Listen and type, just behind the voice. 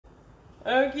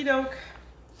Okie doke.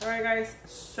 Alright guys,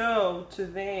 so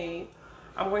today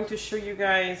I'm going to show you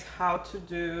guys how to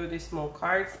do these small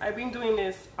cards. I've been doing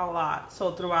this a lot,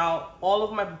 so throughout all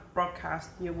of my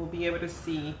broadcasts you will be able to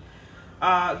see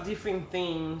different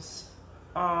things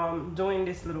doing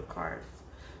these little cards.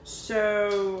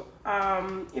 So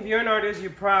if you're an artist, you're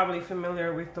probably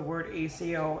familiar with the word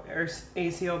ACEO.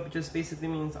 ACEO just basically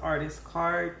means artist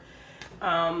card.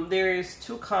 There's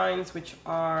two kinds, which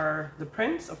are the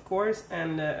prints, of course,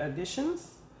 and the editions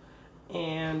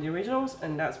and the originals,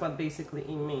 and that's what basically it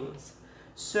means.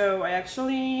 So I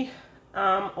actually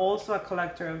also a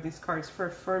collector of these cards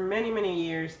for many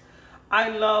years. I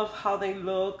love how they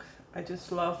look. I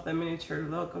just love the miniature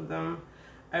look of them.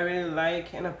 I really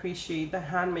like and appreciate the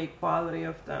handmade quality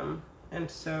of them, and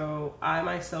so I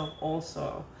myself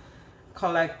also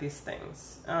collect these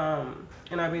things,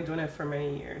 and I've been doing it for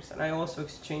many years, and I also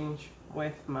exchange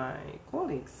with my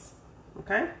colleagues.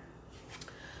 Okay,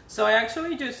 so I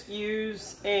actually just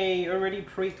use a already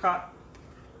pre-cut,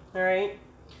 all right,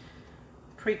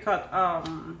 pre-cut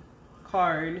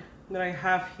card that I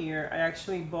have here. I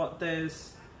actually bought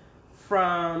this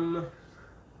from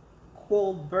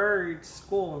Cold Bird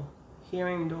School here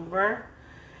in Dover,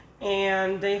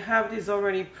 and they have this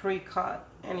already pre-cut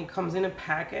and it comes in a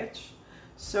package.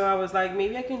 So I was like,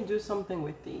 maybe I can do something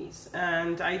with these,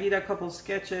 and I did a couple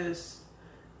sketches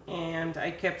and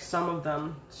I kept some of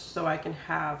them so I can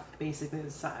have basically the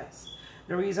size.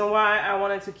 The reason why I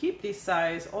wanted to keep this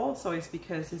size also is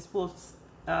because this will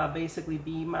basically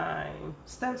be my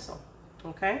stencil,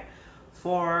 okay,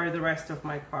 for the rest of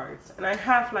my cards. And I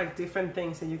have like different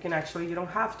things that you can actually, you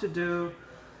don't have to do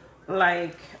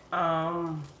like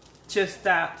just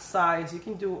that size. You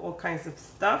can do all kinds of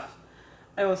stuff.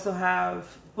 I also have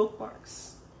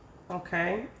bookmarks,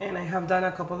 okay, and I have done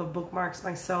a couple of bookmarks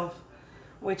myself,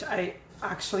 which I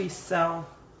actually sell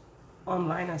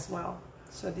online as well.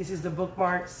 So this is the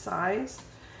bookmark size,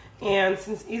 and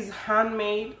since it's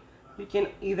handmade, you can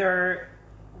either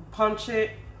punch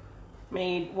it,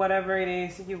 made whatever it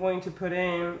is that you're going to put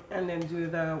in, and then do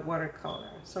the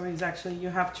watercolor. So it's actually, you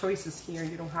have choices here.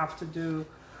 You don't have to do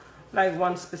like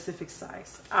one specific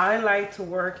size. I like to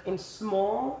work in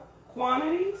small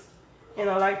quantities, and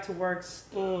I like to work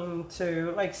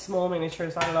into like small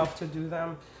miniatures. I love to do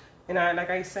them, and like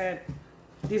I said,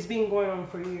 this been going on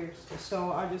for years,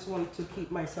 so I just want to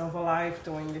keep myself alive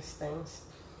doing these things.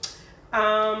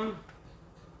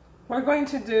 We're going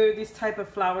to do this type of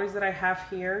flowers that I have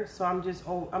here, so I'm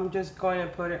just going to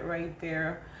put it right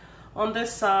there on the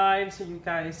side so you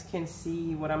guys can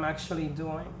see what I'm actually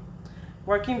doing.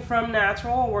 Working from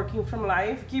natural, working from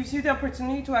life gives you the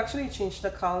opportunity to actually change the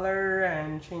color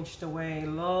and change the way it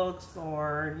looks,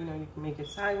 or you know, you can make it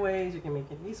sideways, you can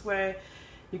make it this way,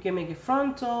 you can make it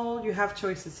frontal. You have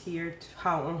choices here to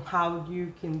how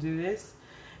you can do this.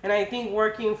 And I think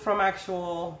working from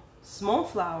actual small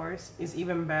flowers is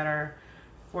even better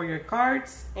for your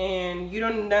cards, and you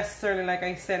don't necessarily, like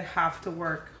I said, have to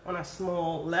work on a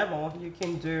small level. You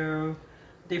can do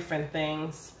different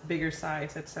things, bigger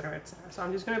size, etc., etc. So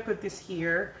I'm just going to put this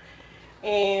here,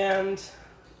 and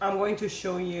I'm going to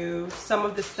show you some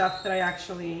of the stuff that I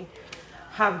actually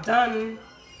have done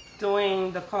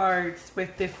doing the cards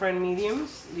with different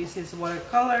mediums. This is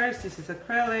watercolors, this is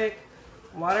acrylic,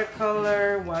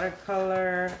 watercolor,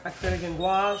 acrylic and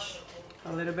gouache,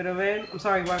 a little bit of it. I'm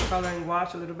sorry, watercolor and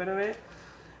gouache, a little bit of it,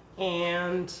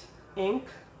 and ink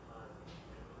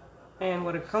and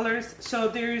watercolors. So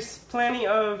there's plenty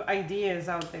of ideas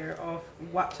out there of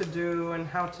what to do and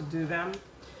how to do them.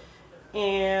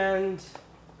 And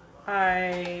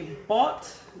I bought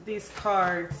these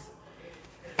cards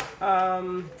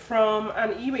from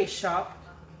an eBay shop.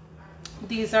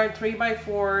 These are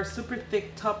 3x4 super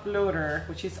thick top loader,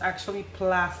 which is actually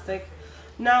plastic.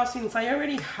 Now, since I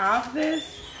already have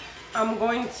this, I'm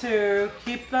going to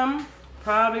keep them,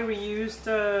 probably reuse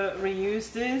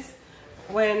this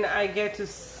when I get to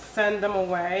send them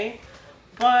away.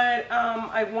 But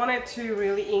I wanted to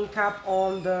really ink up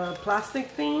on the plastic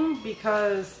thing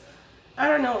because, I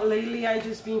don't know, lately I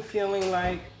just been feeling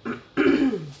like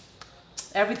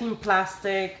everything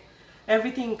plastic,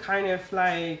 everything kind of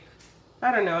like,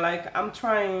 I don't know, like I'm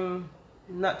trying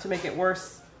not to make it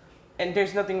worse, and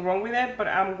there's nothing wrong with it, but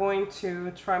I'm going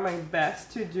to try my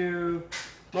best to do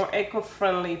more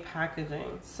eco-friendly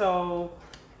packaging. So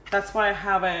that's why I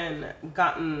haven't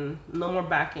gotten no more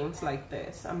backings like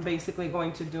this. I'm basically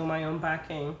going to do my own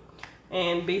backing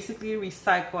and basically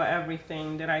recycle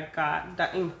everything that I got.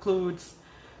 That includes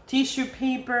tissue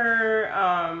paper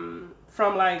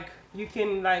from like, you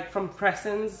can like from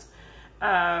presents,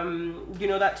 you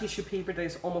know, that tissue paper that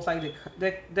is almost like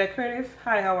decorative.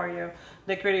 Hi, how are you?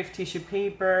 Decorative tissue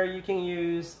paper. You can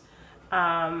use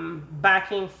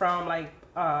backing from like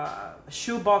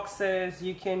shoe boxes.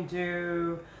 You can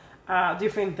do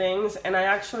different things. And I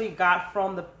actually got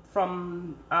from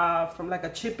like a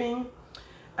chipping.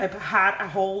 I've had a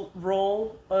whole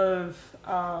roll of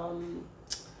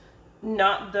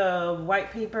not the white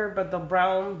paper but the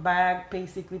brown bag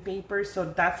basically paper, so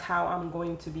that's how I'm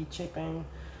going to be chipping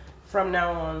from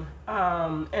now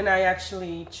on. And I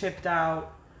actually chipped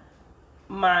out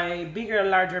my bigger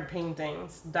larger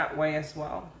paintings that way as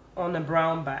well on a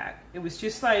brown bag. It was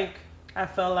just like, I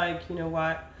felt like, you know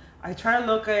what, I try to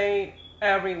locate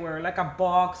everywhere like a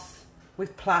box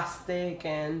with plastic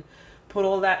and put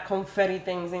all that confetti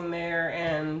things in there,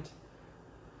 and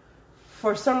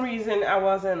for some reason I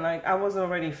was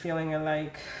already feeling it,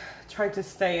 like try to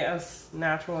stay as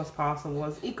natural as possible,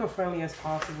 as eco-friendly as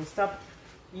possible, stop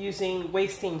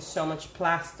wasting so much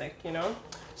plastic, you know.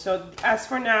 So as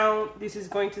for now, this is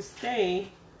going to stay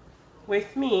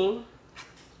with me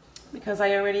because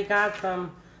I already got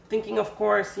them, thinking of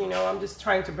course, you know, I'm just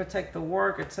trying to protect the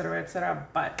work, etc., etc.,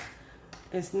 but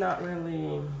it's not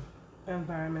really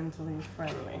environmentally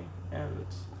friendly. And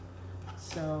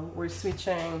so we're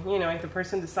switching, you know, if the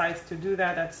person decides to do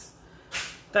that,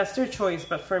 that's their choice,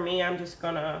 but for me, I'm just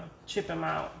gonna chip them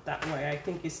out that way. I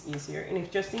think it's easier. And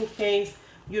if just in case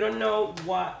you don't know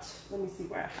what, let me see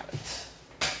where I have it,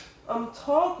 I'm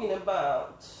talking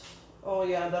about. Oh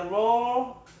yeah, the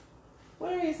roll.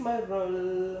 Where is my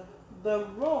roll? The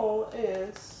roll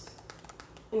is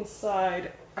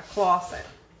inside a closet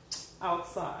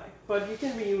outside, but you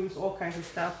can reuse all kinds of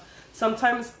stuff.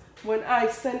 Sometimes when I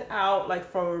send out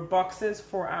like for boxes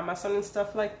for Amazon and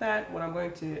stuff like that, when I'm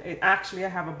going to, actually I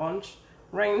have a bunch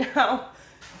right now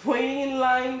waiting in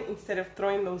line. Instead of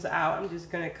throwing those out, I'm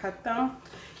just gonna cut them.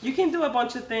 You can do a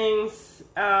bunch of things,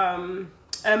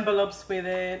 envelopes with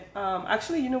it.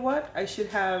 Actually, you know what, I should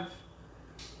have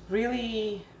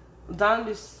really done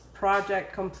this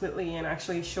project completely and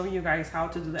actually show you guys how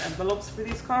to do the envelopes for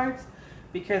these cards,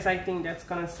 because I think that's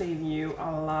gonna save you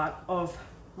a lot of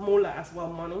moolah as well,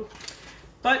 money.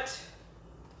 But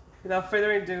without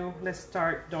further ado, let's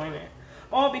start doing it.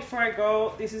 Oh, before I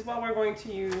go, this is what we're going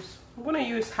to use. I'm gonna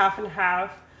use half and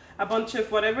half, a bunch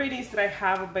of whatever it is that I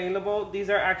have available. These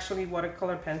are actually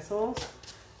watercolor pencils.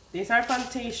 These are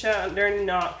Fantasia. They're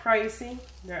not pricey.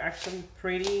 They're actually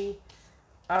pretty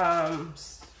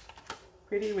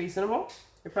reasonable.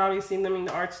 You've probably seen them in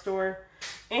the art store.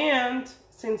 And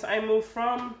since I moved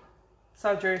from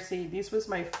South Jersey, this was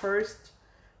my first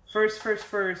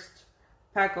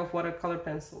pack of watercolor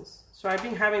pencils. So I've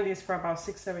been having these for about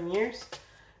 6-7 years,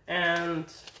 and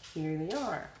here they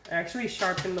are. I actually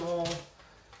sharpened them all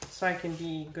so I can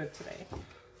be good today.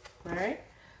 All right,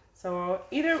 so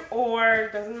either or,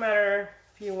 doesn't matter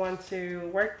if you want to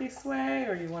work this way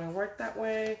or you want to work that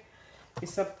way.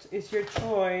 It's your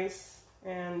choice.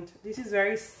 And this is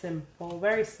very simple,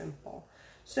 very simple.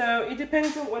 So it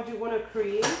depends on what you want to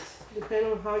create,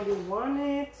 depending on how you want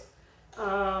it.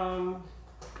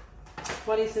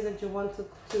 What is it that you want to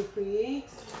create,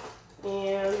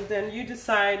 and then you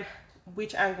decide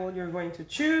which angle you're going to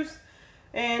choose.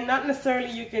 And not necessarily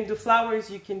you can do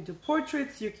flowers, you can do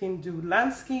portraits, you can do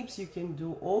landscapes, you can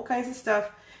do all kinds of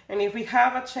stuff. And if we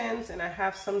have a chance and I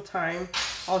have some time,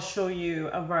 I'll show you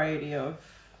a variety of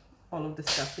all of the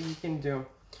stuff that you can do,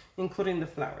 including the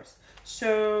flowers.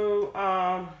 So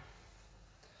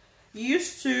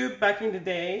used to, back in the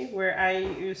day, where I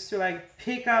used to like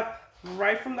pick up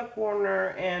right from the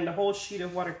corner and a whole sheet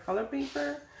of watercolor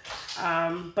paper,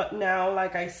 but now,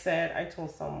 like I said, I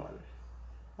told someone,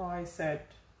 I said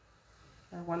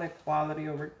I wanted quality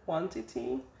over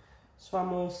quantity. So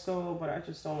I'm also, but I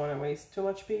just don't want to waste too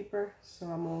much paper, so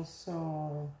I'm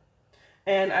also,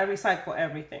 and I recycle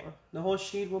everything. The whole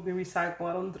sheet will be recycled.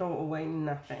 I don't throw away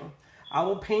nothing. I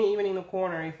will paint even in the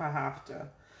corner if I have to.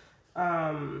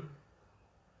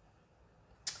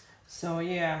 So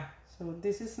yeah, so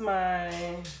this is my,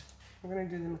 I'm gonna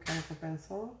do the mechanical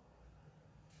pencil.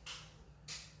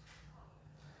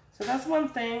 So that's one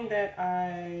thing that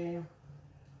I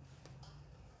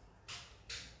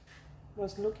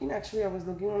was looking, actually I was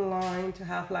looking online to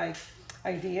have like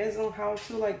ideas on how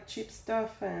to like chip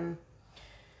stuff, and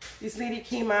this lady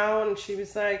came out and she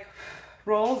was like,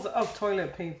 rolls of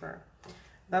toilet paper.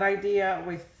 That idea,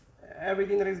 with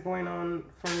everything that is going on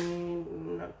for me,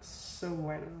 not so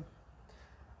well,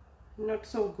 not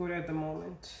so good at the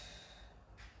moment,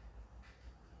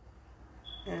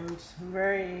 and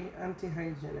very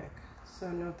anti-hygienic. So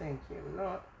no thank you,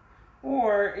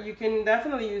 Or you can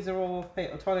definitely use a roll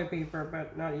of toilet paper,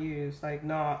 but not use, like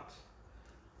not,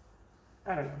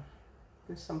 I don't know.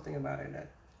 There's something about it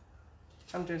that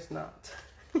I'm just not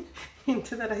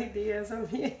into that idea as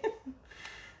of yet.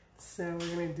 So we're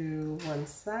gonna do one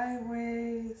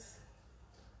sideways.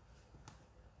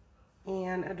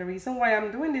 And the reason why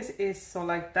I'm doing this is so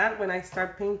like that when I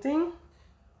start painting,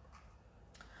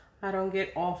 I don't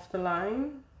get off the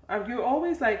line. You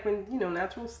always like when, you know,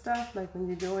 natural stuff, like when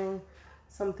you're doing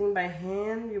something by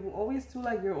hand, you will always do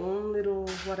like your own little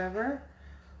whatever.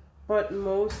 But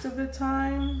most of the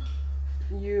time,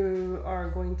 you are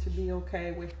going to be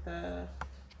okay with the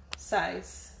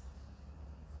size.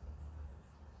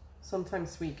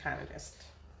 Sometimes we kind of just,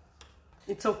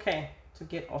 it's okay to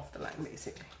get off the line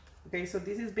basically. Okay, so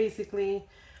this is basically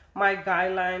my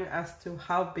guideline as to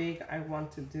how big I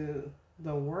want to do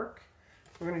the work.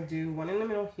 We're gonna do one in the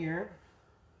middle here.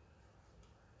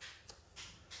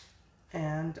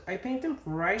 And I paint them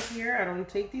right here. I don't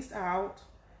take these out.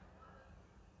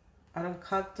 I don't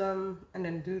cut them and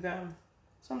then do them.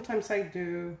 Sometimes I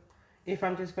do if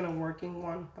I'm just gonna work in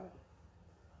one, but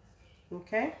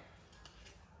okay.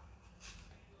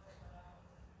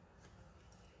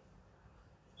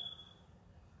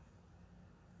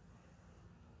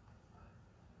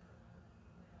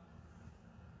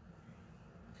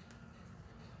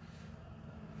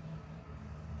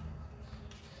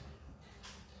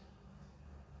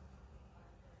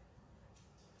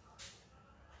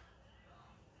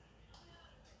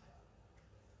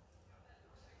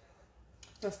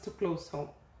 That's too close home.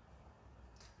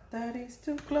 That is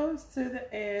too close to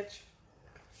the edge.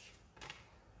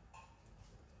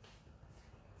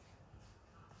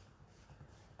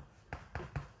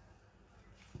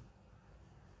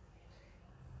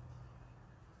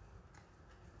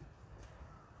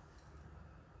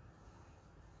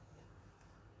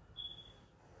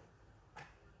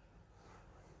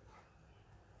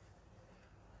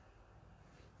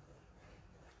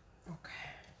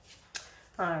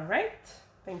 All right,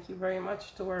 thank you very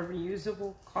much to our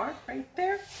reusable card right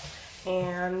there.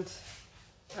 And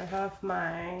I have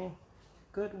my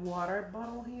good water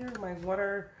bottle here, my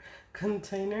water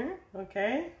container,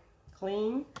 okay,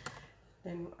 clean.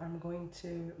 Then I'm going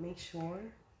to make sure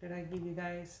that I give you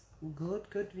guys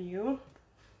good view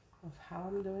of how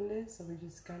I'm doing this. So we're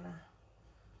just gonna,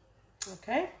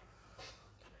 okay,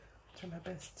 try my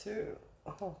best to,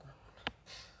 hold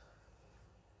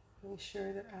on, make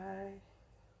sure that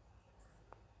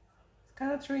it's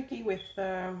kind of tricky with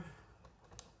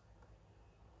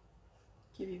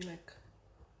give you like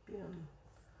be on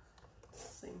the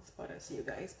same spot as you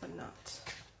guys, but not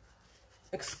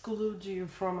exclude you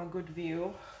from a good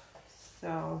view,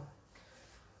 so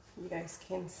you guys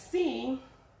can see.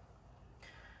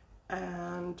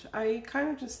 And I kind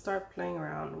of just start playing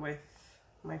around with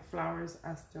my flowers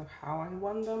as to how I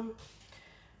want them,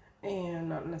 and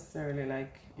not necessarily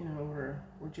like, you know,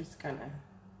 we're just kind of,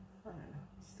 I don't know,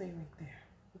 stay right there.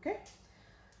 Okay,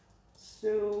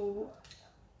 so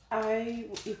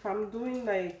if I'm doing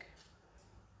like,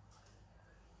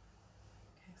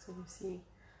 okay, so you see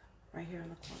right here in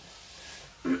the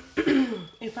corner,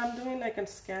 if I'm doing like a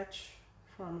sketch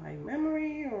from my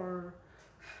memory, or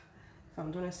if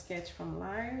I'm doing a sketch from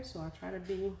live, so I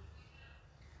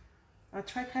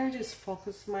try kind of just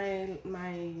focus my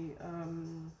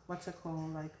what's it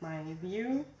called, like my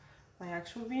view, my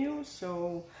actual view.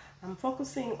 So I'm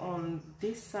focusing on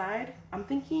this side. I'm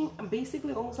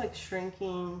basically almost like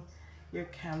shrinking your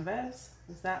canvas.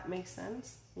 Does that make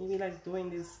sense? Maybe like doing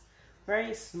this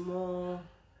very small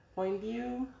point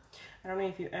view. I don't know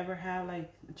if you ever have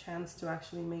like a chance to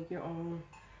actually make your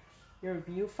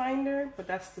viewfinder, but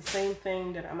that's the same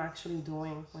thing that I'm actually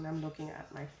doing when I'm looking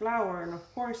at my flower. And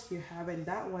of course you have it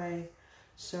that way,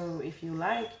 so if you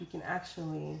like, you can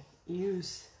actually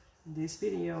use this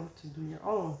video to do your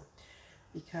own.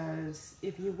 Because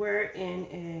if you were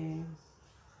in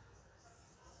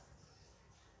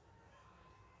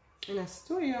a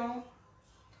studio,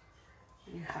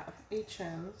 you have a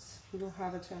chance, you'll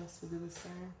have a chance to do the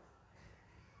same.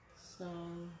 So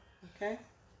okay,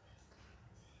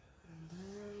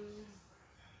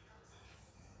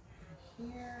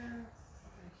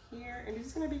 here, and this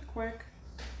is gonna be quick,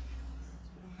 so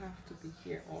you don't have to be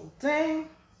here all day.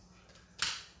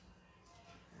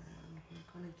 And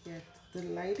we're gonna get the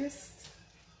lightest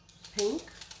pink,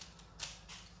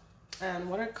 and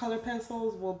watercolor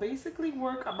pencils will basically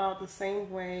work about the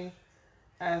same way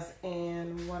as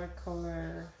in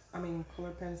color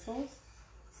pencils.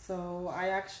 So I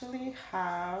actually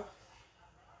have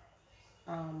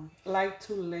like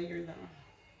to layer them.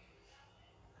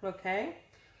 Okay,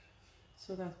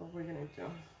 so that's what we're gonna do.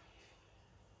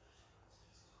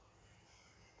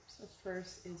 So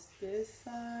first is this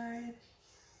side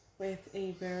with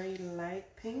a very light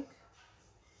pink.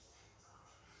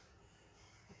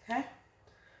 Okay,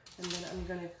 and then I'm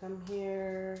gonna come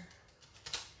here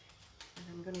and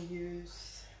I'm gonna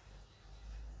use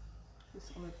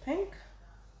this other pink.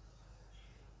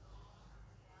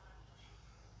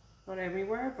 Not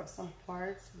everywhere, but some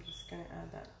parts. I'm just gonna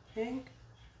add that pink.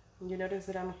 And you notice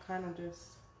that I'm kind of just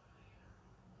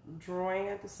drawing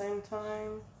at the same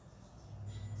time.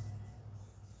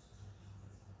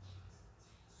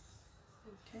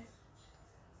 Okay,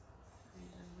 and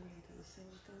then I'm gonna do the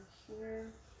same thing here.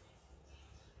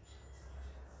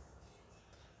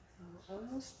 I'm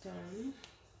almost done.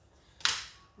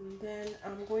 And then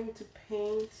I'm going to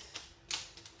paint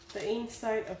the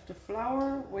inside of the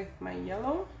flower with my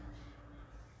yellow.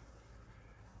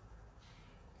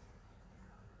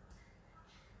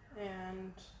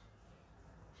 And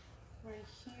right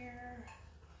here.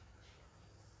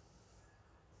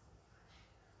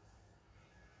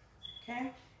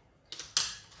 Okay.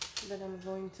 Then I'm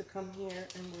going to come here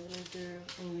and we're going to do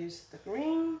and use the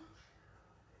green.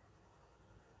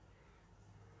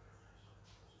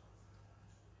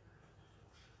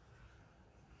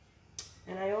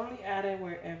 And I only add it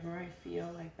wherever I feel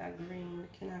like that green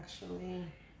can actually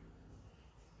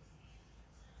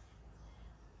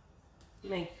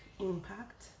make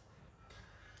impact.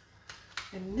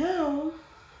 And now,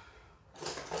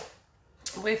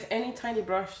 with any tiny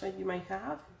brush that you might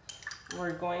have,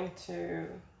 we're going to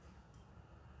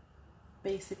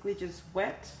basically just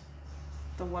wet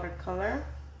the watercolor.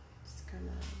 Just kind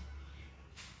of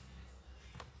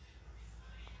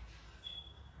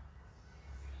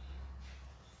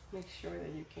make sure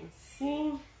that you can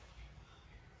see.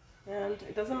 And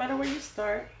it doesn't matter where you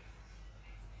start.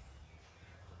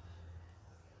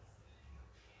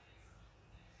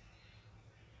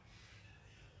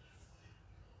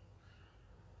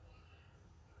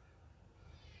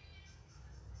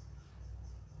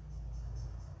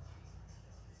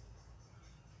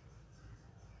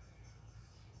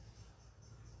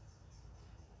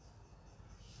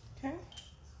 Okay.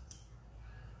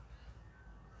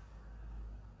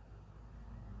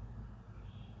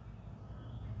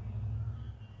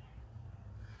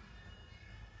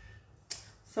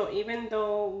 So even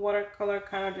though watercolor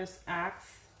kind of just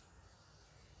acts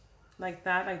like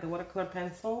that, like the watercolor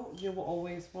pencil, you will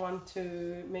always want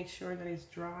to make sure that it's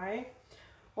dry.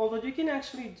 Although you can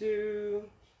actually do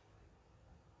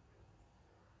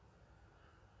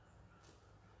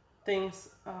things,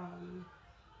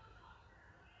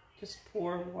 just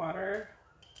pour water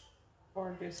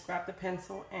or just grab the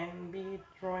pencil and be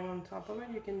drawing on top of it.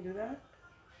 You can do that.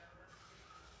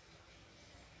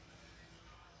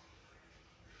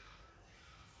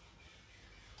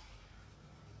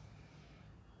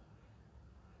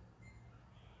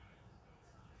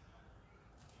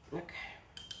 Okay,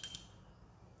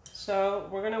 so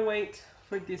we're gonna wait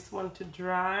for this one to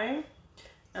dry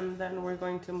and then we're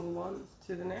going to move on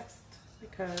to the next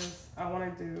because I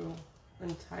want to do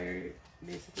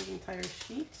basically the entire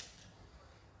sheet.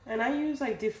 And I use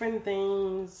like different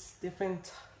things,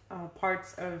 different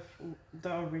parts of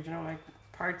the original, like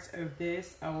parts of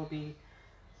this I will be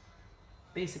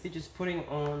basically just putting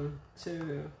on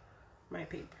to my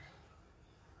paper.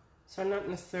 So not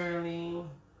necessarily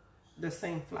the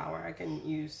same flower. I can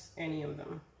use any of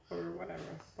them or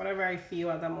whatever I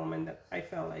feel at that moment that I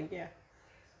felt like, yeah,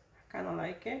 I kind of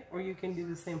like it. Or you can do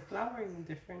the same flower in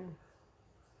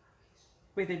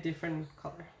with a different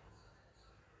color.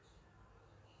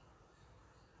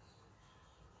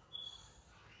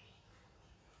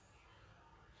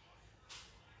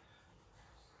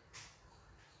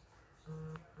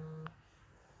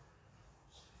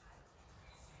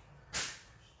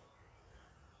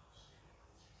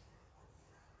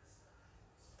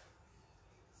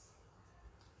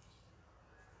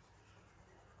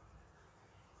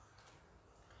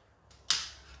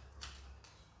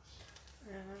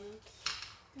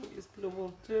 And this blue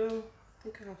will do. I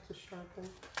think I have to sharpen.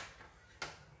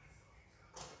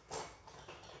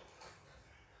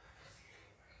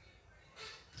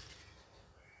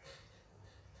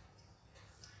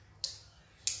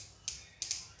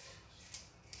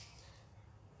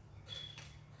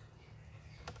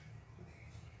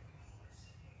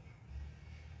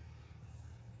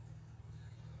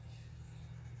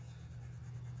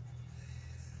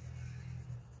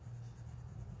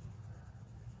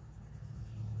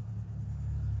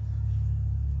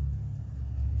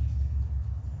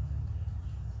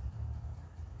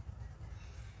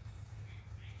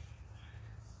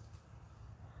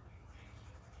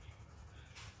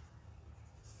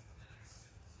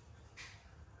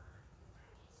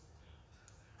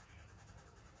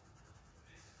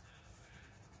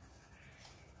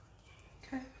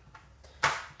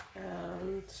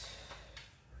 And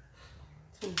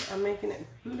since I'm making it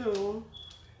blue,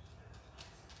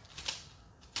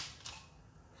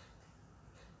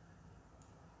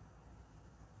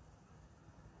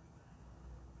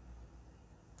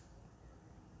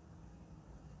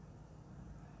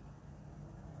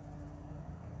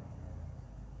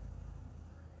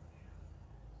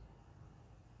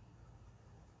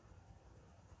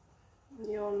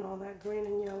 you all know that green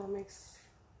and yellow makes,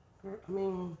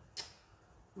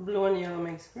 blue and yellow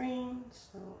makes green,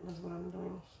 so that's what I'm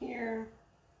doing here.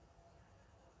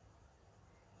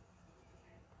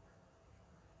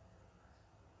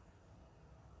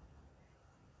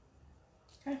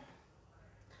 Okay.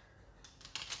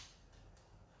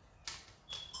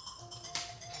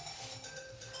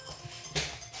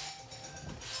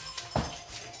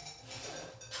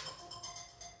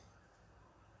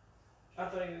 I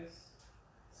thought it was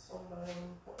somebody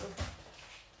important.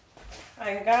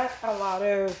 I get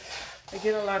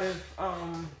a lot of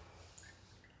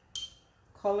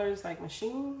colors, like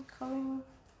machine coloring.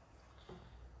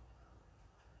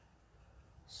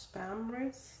 Spam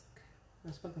risk.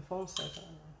 That's what the phone says. I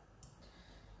don't know.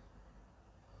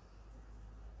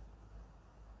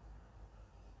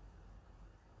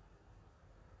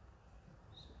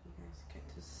 So you guys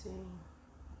get to see.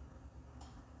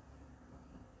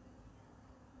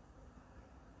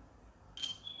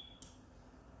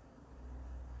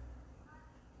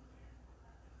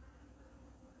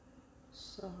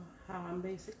 So how I'm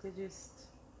basically just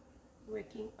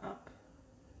waking up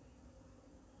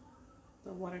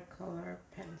the watercolor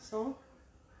pencil.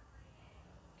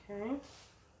 Okay.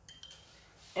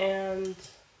 And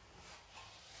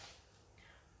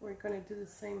we're gonna do the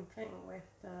same thing with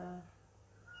the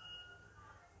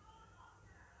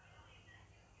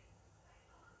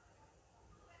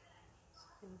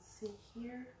you can see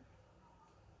here.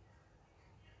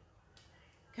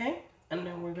 Okay, and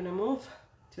then we're gonna move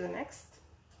to the next.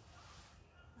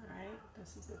 All right,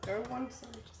 this is the third one, so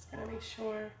I'm just gonna make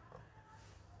sure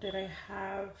that I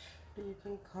have that you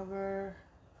can cover.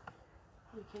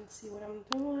 You can see what I'm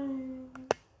doing. Just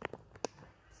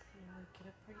gonna look it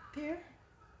up right there.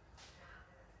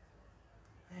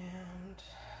 And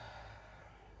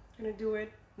I'm gonna do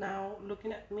it now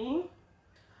looking at me.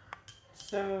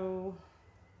 So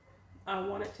I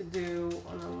wanted to do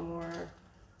on a more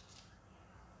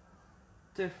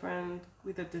different,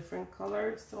 with a different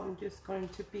color. So I'm just going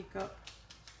to pick up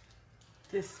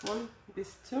this one,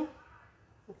 these two,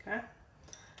 okay?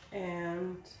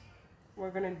 And we're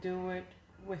gonna do it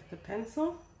with the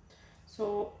pencil.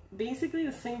 So basically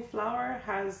the same flower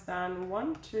has done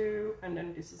 1, 2, and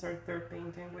then this is our third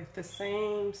painting with the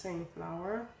same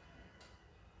flower.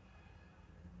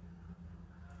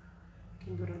 You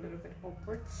can do it a little bit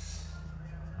upwards.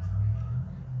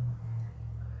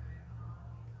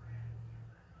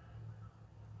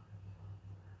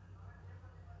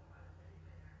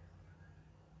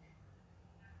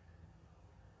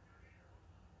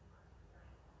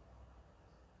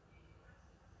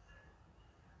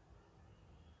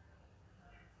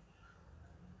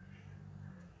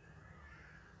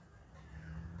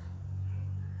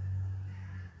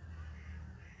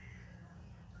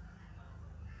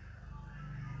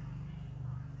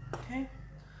 Okay,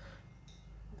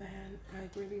 then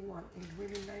I really want a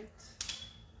really light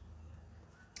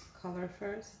color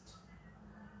first.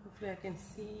 Hopefully I can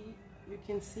see, you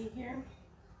can see here.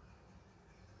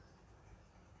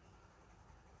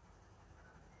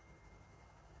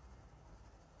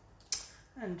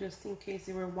 And just in case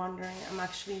you were wondering, I'm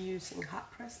actually using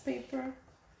hot press paper,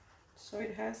 so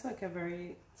it has like a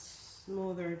very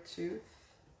smoother tooth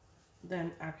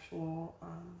than actual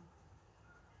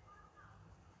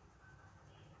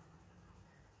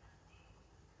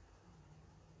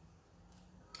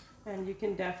and you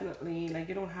can definitely, like,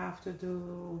 you don't have to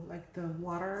do like the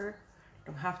water,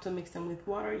 you don't have to mix them with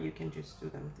water, you can just do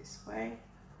them this way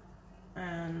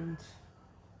and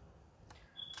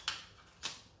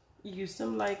use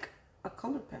them like a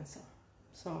colored pencil.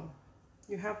 So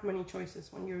you have many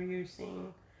choices when you're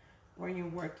using or you're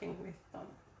working with them.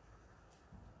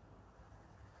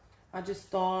 I just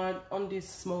thought on this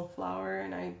small flower,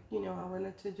 and I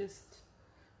wanted to just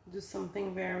do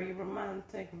something very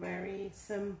romantic, very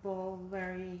simple,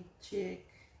 very chic,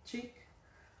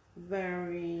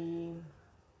 very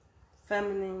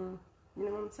feminine, you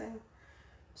know what I'm saying?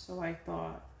 So I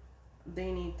thought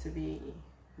they need to be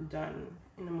done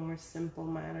in a more simple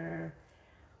manner,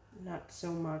 not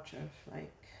so much of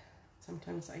like,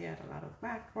 sometimes I add a lot of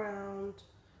background.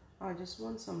 I just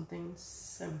want something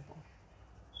simple.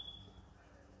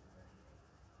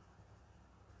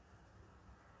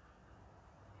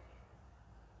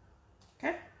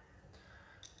 Okay,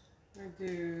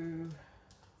 do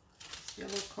this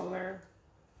yellow color.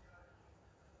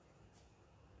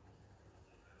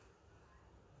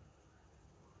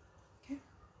 Okay.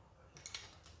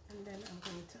 And then I'm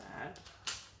going to add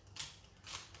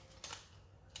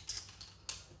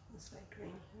this light green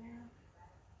here.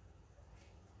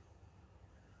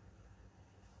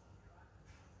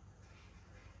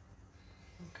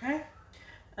 Okay.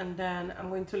 And then I'm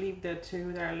going to leave the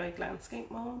two that are like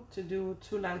landscape mode to do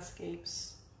two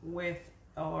landscapes with,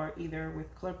 or either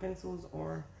with color pencils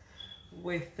or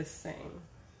with the same.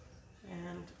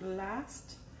 And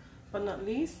last but not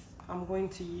least, I'm going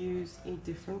to use a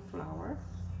different flower,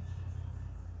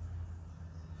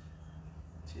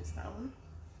 which is that one.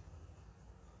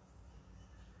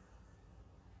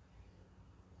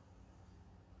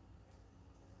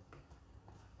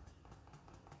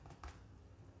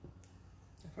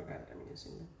 I forgot that I'm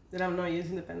using that I'm not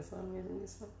using the pencil, I'm using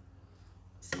this one.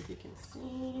 See if you can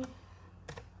see.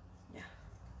 Yeah,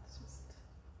 it's just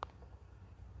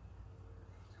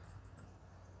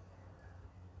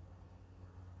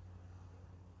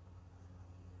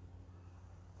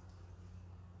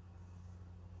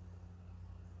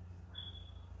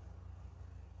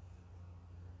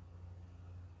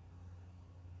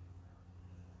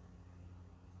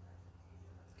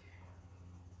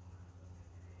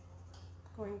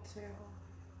going to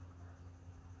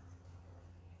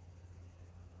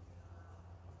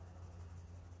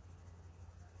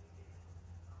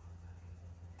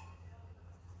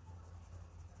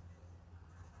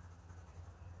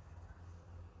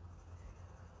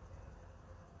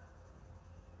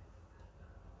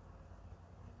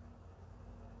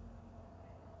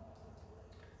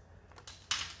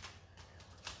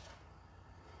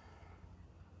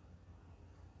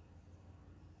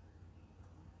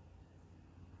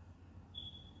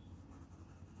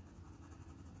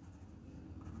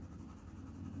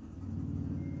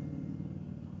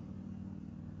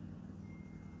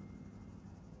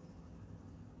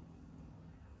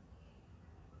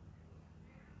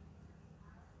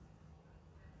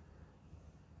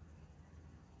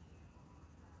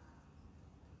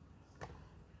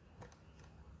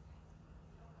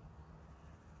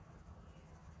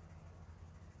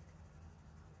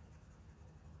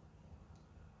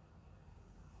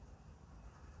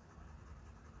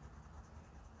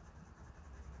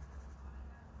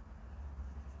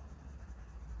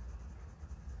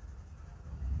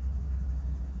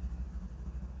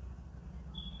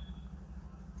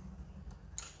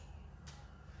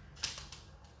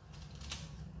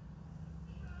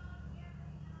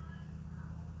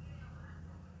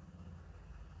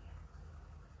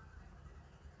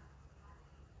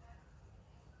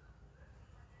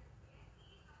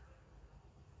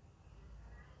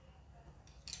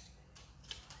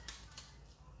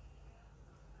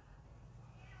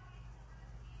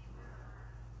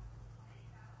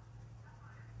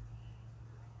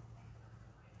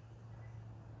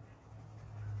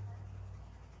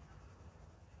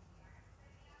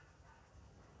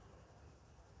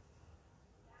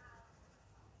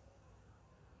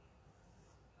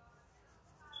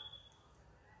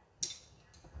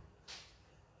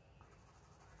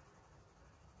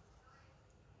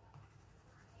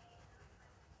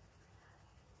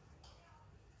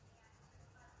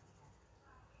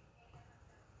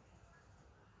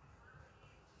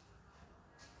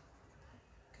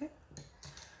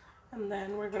and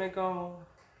then we're gonna go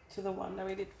to the one that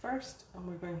we did first, and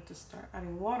we're going to start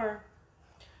adding water.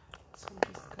 So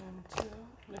I'm just going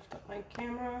to lift up my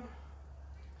camera.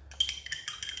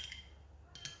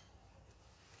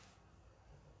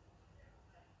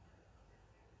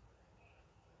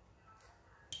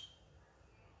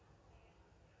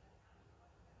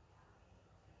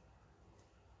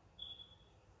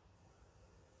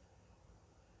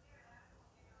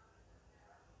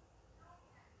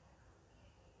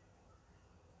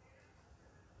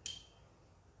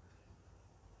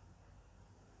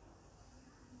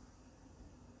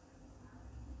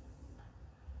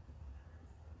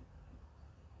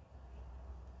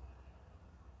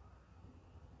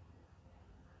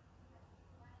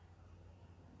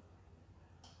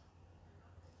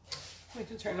 I need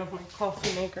to turn off my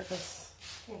coffee maker because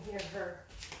I can hear her.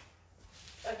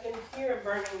 I can hear it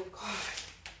burning coffee.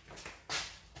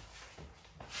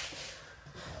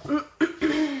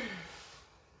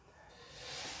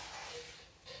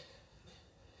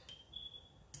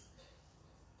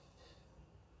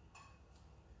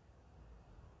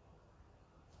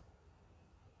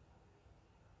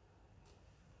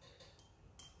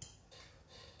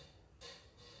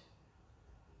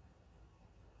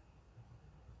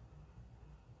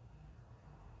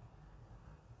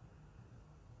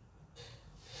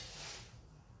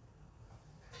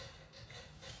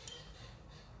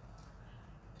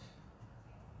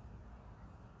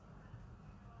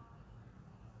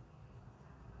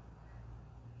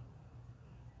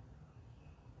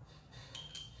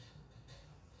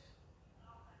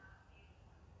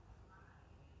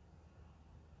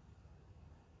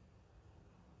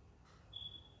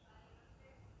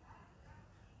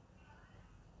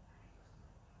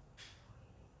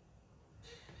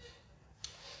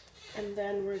 And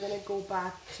then we're gonna go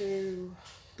back to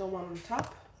the one on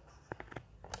top.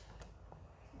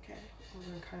 Okay, we're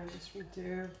gonna kind of just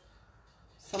redo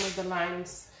some of the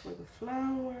lines for the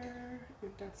flower,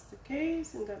 if that's the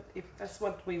case, and that if that's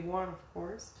what we want, of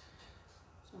course.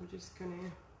 So I'm just gonna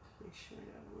make sure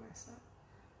that I don't mess up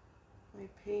my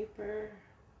paper.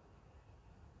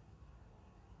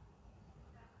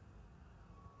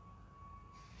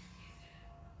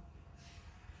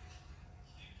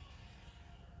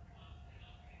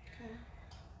 Okay.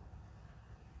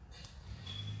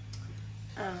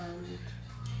 And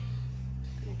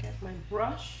I'm gonna get my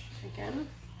brush again.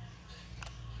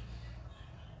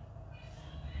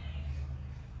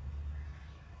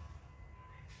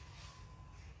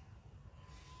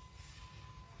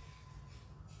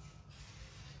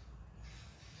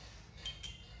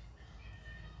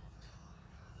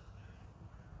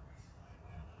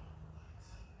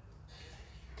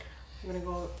 I'm gonna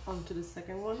go on to the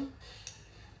second one,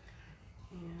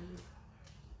 and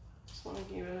just want to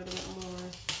give it a little bit more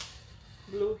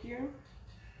blue here.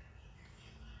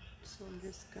 So I'm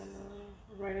just gonna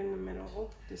right in the middle. Oh,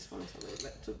 this one's a little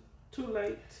bit too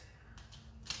light.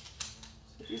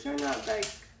 So these are not like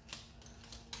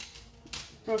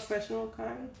professional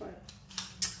kind, but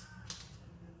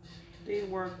they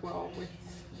work well with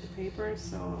the paper,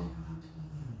 so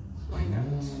why not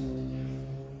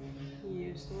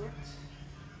using it.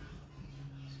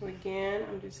 So again,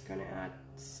 I'm just gonna add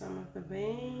some of the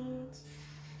veins.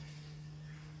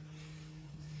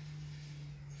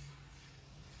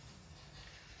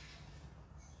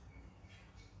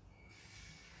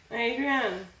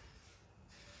 Adrian.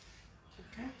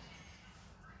 Okay.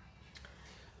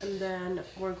 And then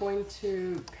we're going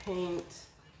to paint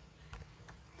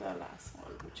the last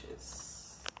one, which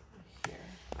is here.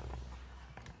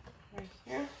 Right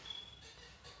here.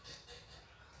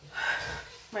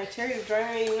 My chair is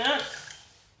driving me nuts.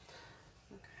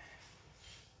 Okay.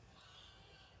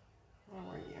 Where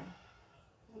were you?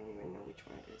 I don't even know which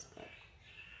one it is, but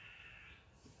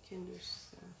we can do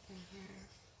something here.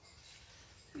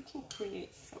 We can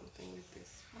create something with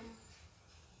this one.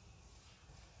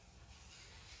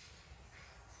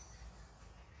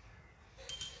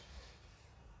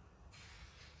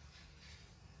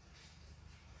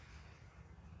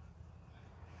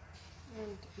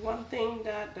 And one thing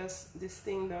that this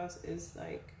thing does is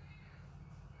like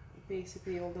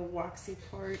basically all the waxy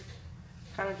part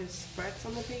kind of just spreads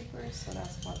on the paper, so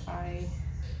that's what I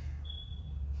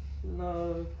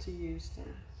love to use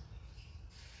them.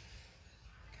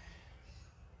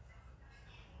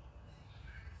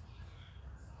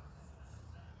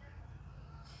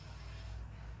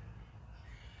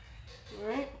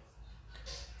 Alright.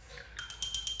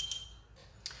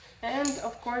 And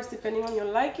of course, depending on your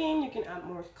liking, you can add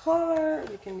more color.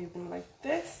 You can leave them like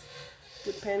this,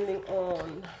 depending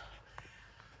on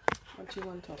what you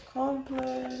want to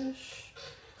accomplish.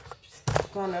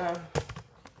 Just gonna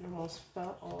almost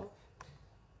fell off.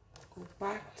 Go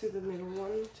back to the middle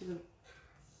one, to the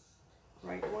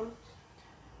right one.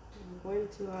 I'm going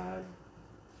to add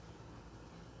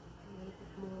a little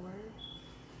bit more.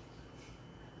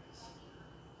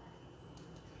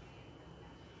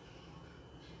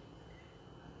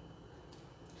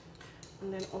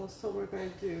 And then also we're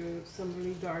going to do some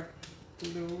really dark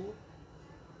blue.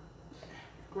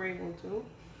 Gray will do.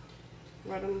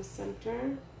 Right in the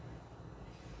center.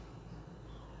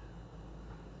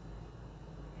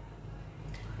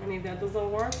 And if that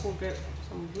doesn't work, we'll get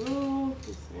some blue. Let's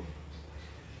see.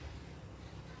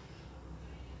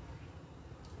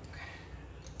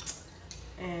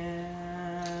 Okay.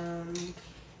 And I'm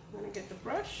gonna get the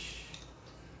brush.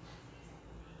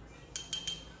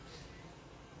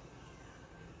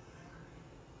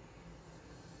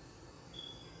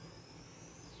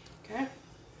 Okay.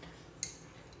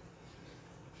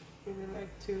 We would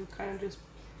like to kind of just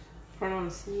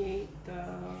pronunciate the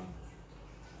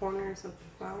corners of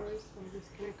the flowers. So I'm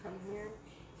just gonna come here.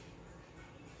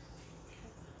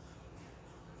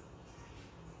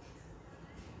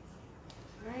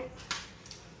 Right.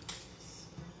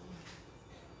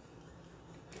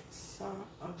 Get some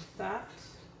of that.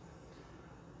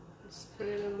 Spread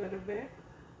it a little bit.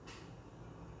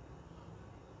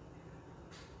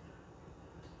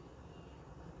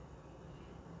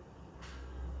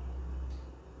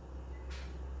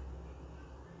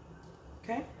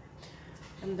 Okay.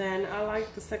 And then I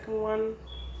like the second one.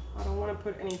 I don't want to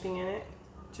put anything in it.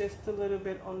 Just a little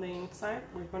bit on the inside.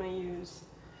 We're going to use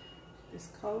this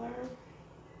color.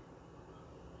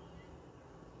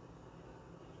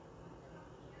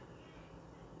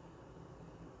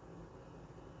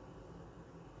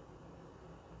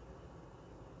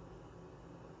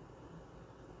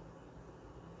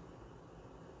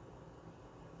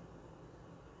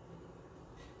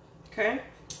 Okay,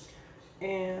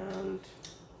 and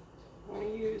I'm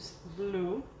going to use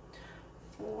blue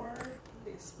for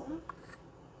this one.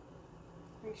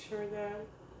 Make sure that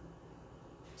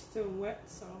it's still wet,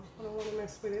 so I don't want to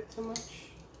mess with it too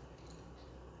much.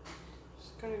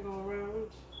 Just gonna go around.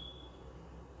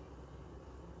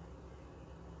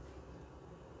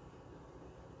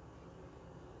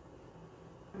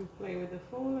 And play with the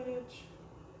foliage.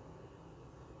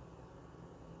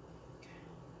 Okay.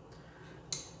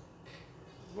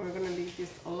 We're gonna leave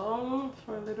this alone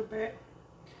for a little bit,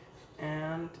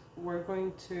 and we're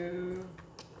going to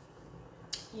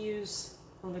use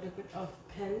a little bit of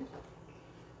pen,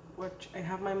 which I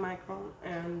have my micron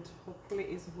and hopefully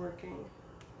is working.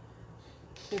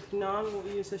 If not, we'll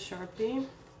use a Sharpie.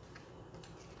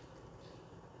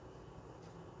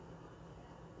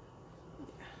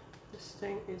 This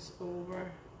thing is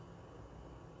over.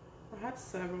 I had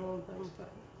several of them,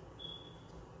 but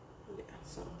yeah,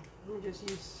 so let me just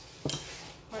use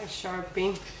my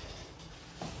Sharpie,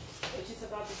 which is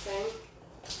about the same.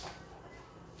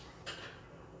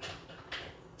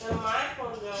 The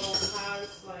micron though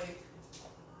has like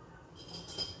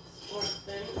more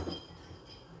thin,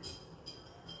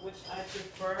 which I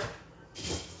prefer.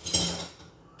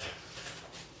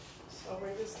 So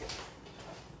we're just gonna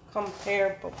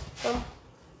compare both of them.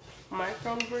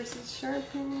 Micron versus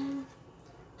Sharpie.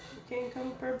 You can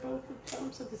compare both of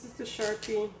them. So this is the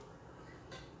Sharpie.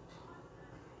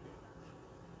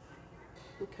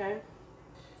 Okay.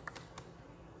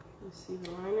 You see the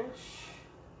line-ish.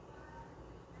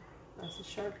 That's the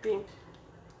Sharpie.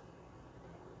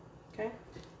 Okay.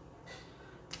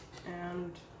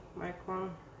 And micron.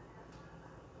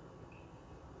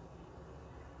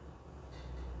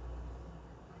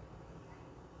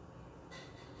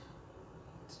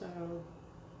 So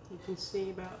you can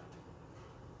see about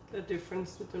the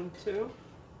difference between the two.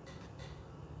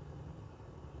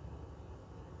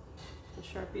 The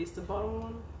Sharpie is the bottom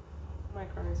one,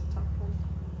 micron is the top one.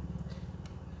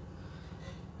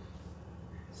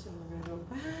 So we're gonna go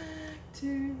back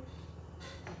to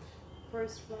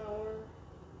first flower.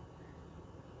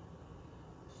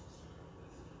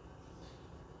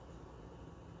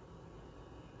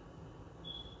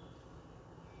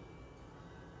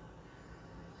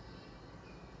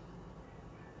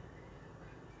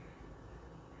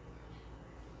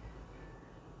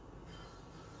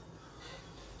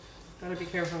 Gotta be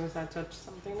careful because I touched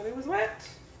something that it was wet.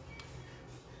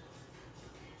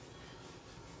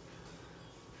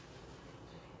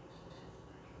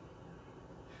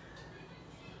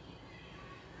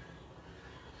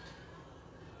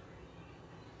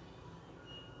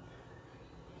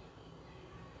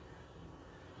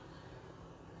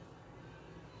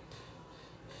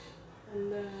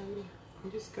 And then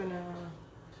I'm just gonna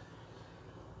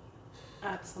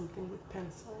add something with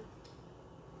pencil.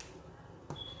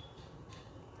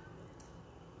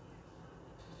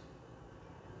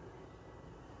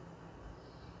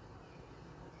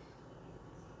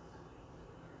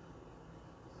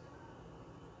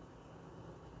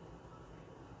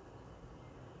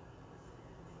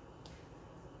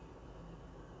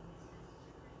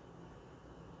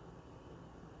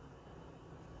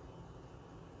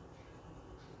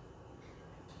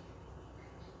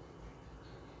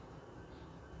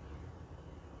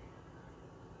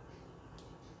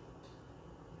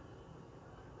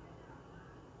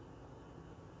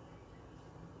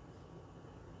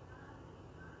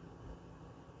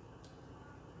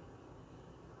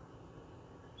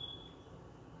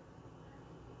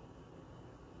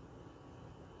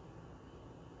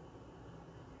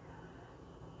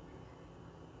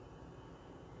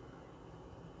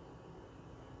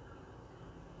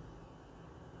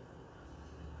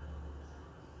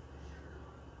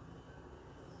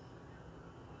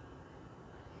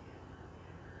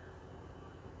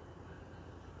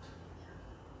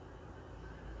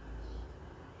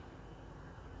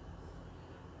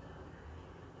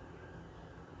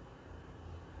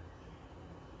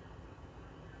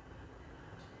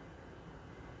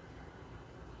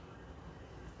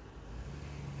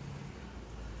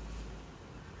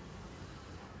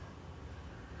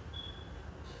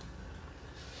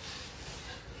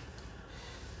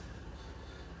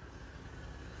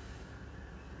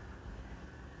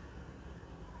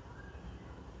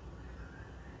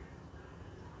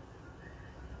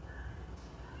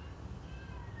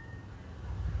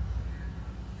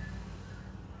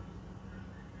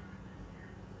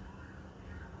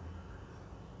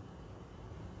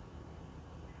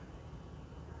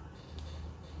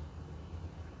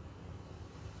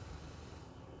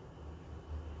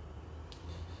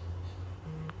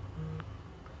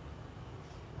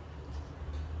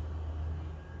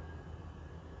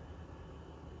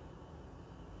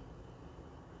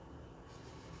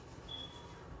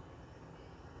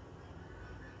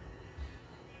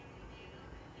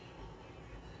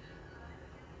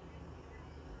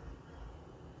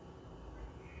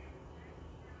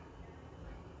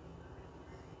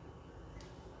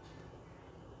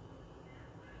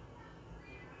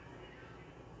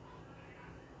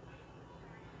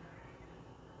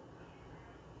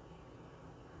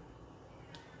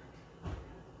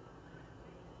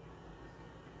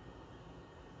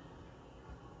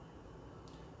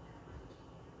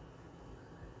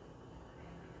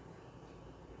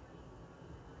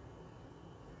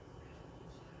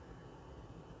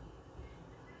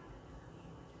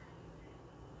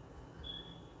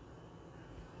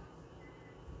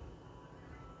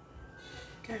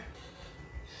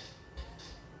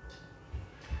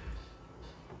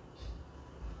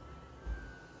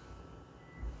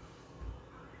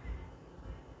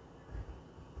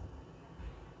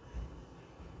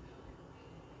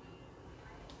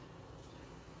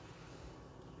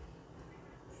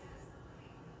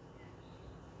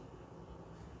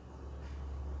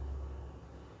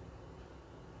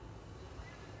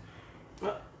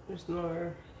 There's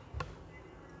no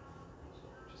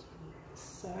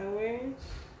sideways.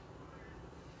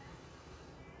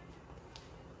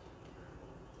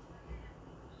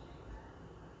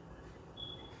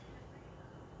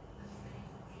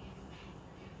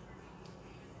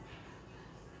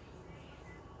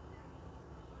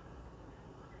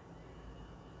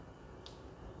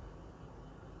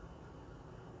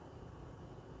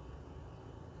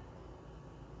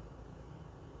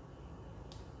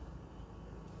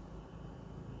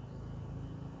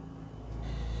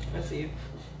 Let's see if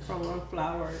from one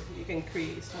flower you can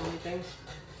create so many things.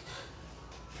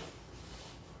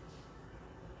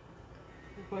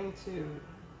 I'm going to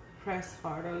press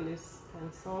hard on this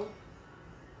pencil.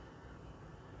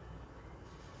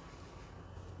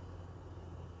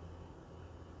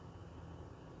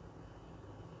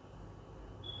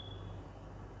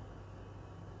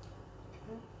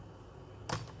 Okay.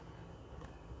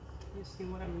 You see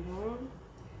what I'm doing?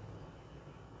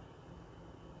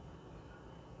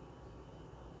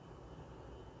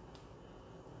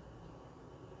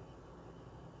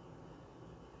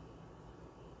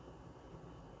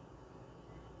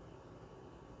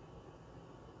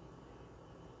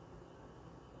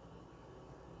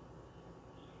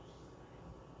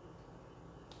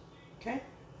 Okay,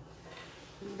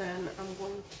 and then I'm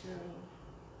going to,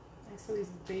 I saw this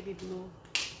baby blue.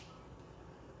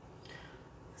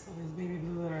 So this baby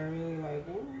blue that I really like.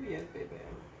 Oh yes, baby.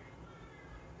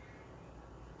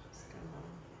 Just gonna,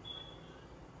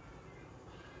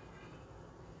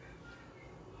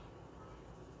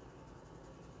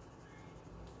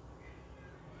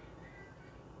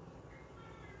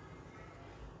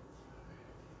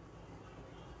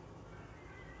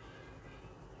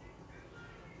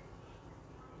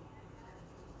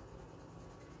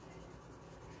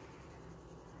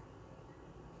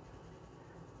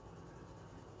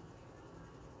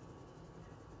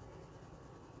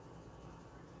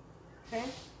 okay.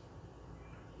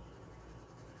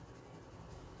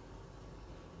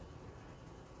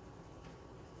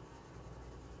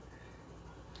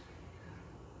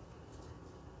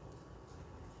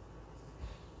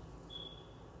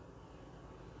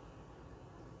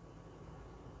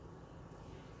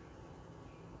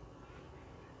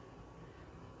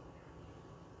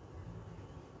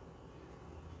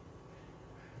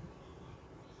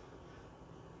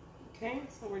 Okay,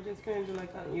 so we're just going to do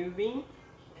like a UV.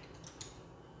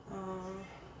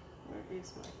 Where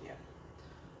is my, yeah.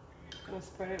 I'm gonna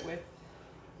spread it with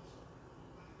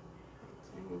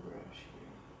a tiny brush here.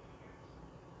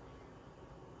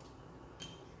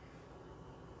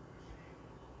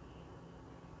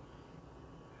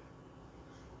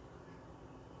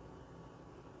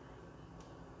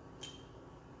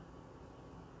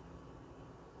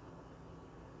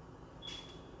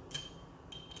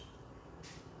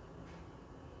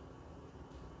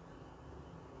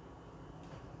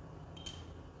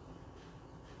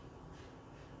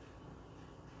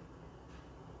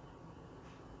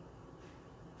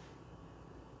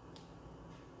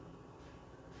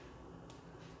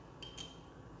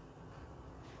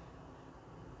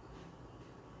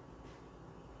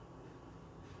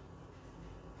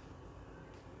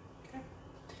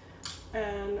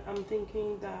 And I'm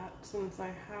thinking that since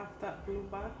I have that blue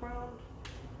background,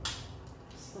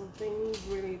 something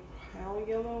really pale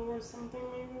yellow or something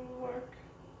maybe will work.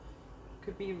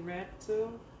 Could be red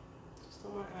too. Just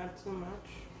don't want to add too much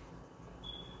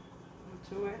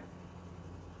into it.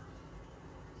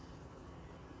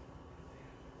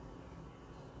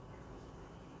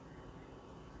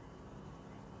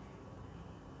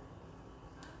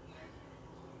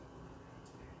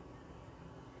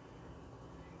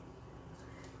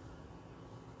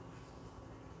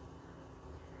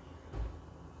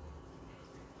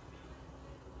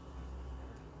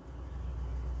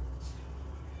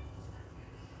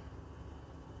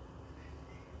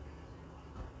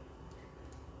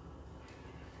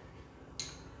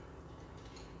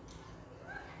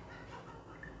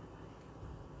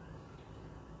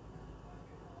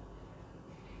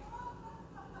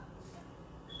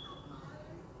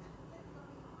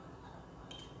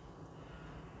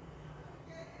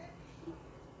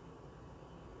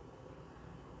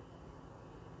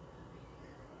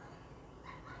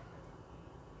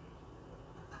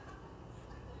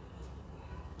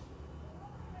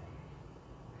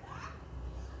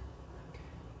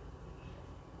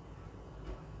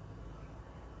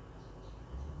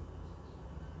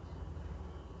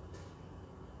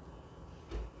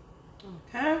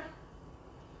 Okay.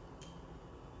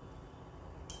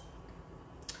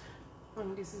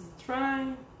 And this is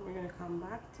dry. We're gonna come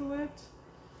back to it.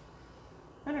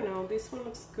 I don't know, this one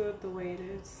looks good the way it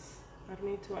is. I don't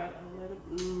need to add a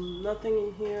little, nothing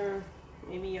in here.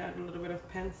 Maybe add a little bit of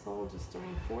pencil just to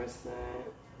reinforce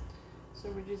it. So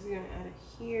we're just gonna add it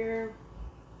here.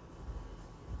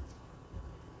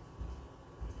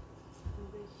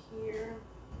 Over here.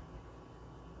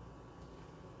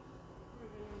 We're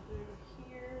gonna do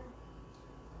here.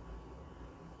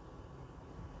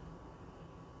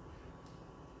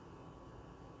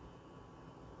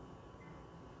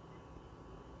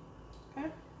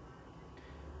 Okay.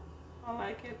 I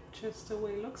like it just the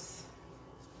way it looks.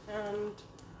 And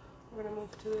we're gonna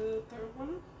move to the third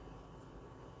one.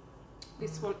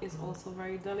 This one is also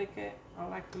very delicate. I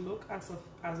like the look as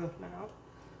of now.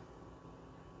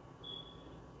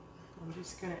 I'm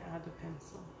just gonna add the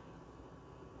pencil.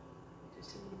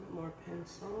 Just a little bit more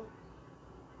pencil.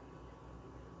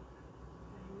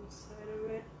 On the side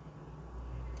of it.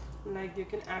 Like you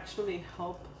can actually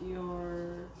help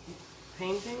your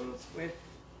paintings with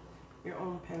your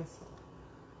own pencil.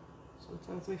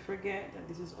 Sometimes we forget that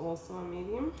this is also a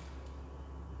medium.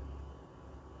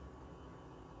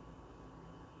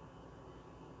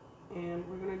 And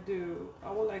we're gonna do,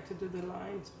 I would like to do the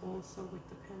lines also with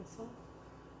the pencil,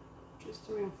 just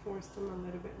to reinforce them a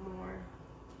little bit more.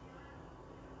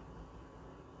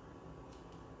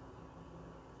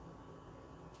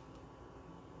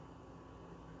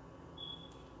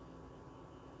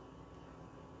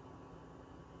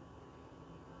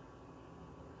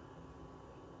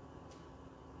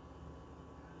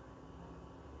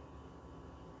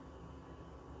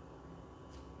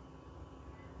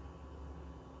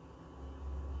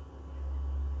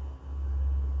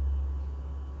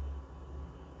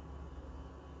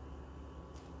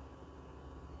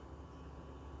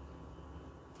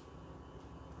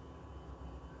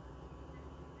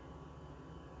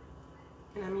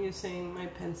 And I'm using my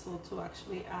pencil to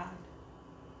actually add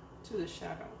to the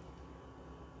shadow.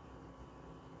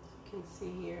 You can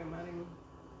see here I'm adding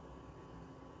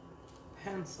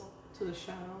pencil to the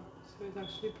shadow. So it's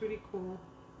actually pretty cool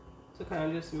to kind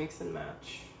of just mix and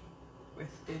match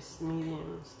with these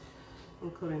mediums,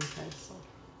 including pencil.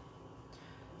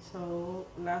 So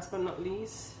last but not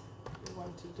least, we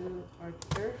want to do our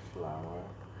third flower.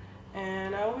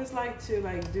 And I always like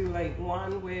to do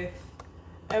one with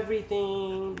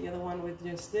everything, the other one with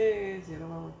just this, the other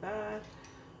one with that.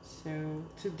 So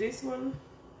to this one,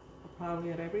 I'll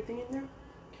probably add everything in there.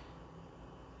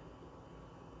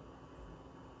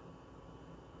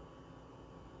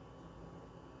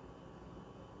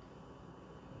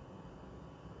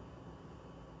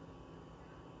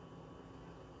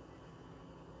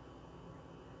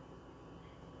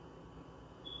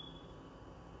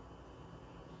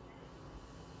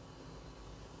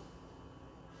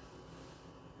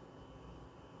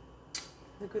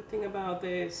 The good thing about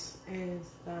this is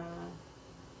that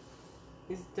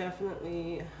it's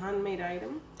definitely a handmade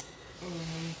item,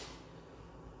 and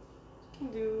you can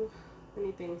do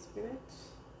many things with it.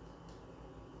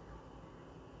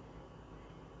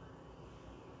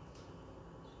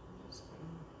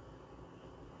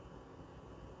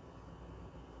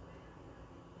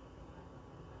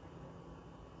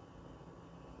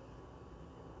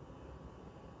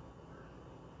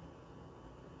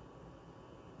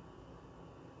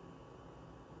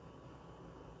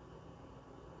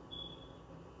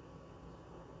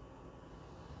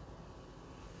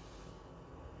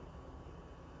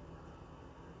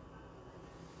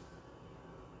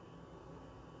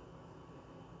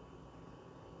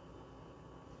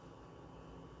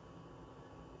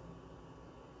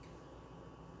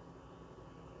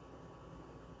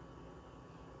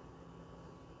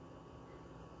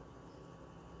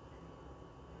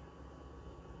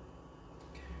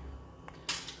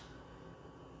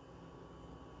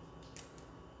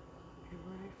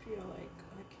 I feel like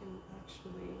I can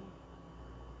actually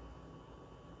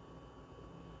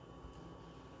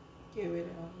give it a,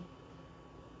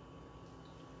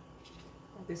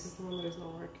 oh, this is the one that is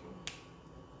not working.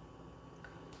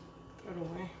 Throw it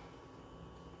away.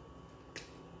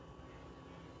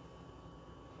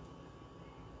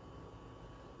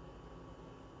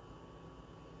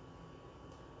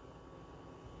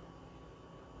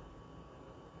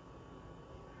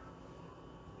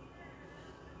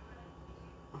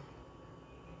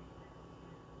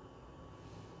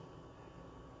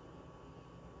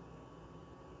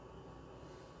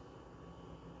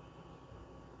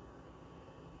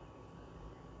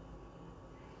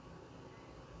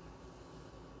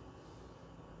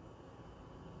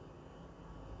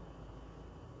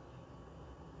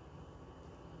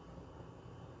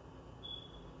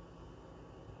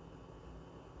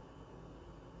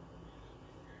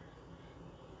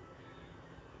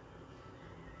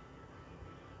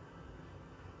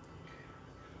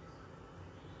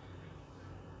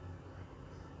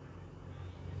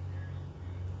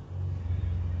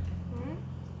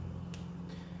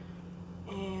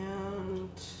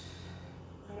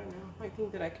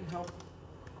 think that I can help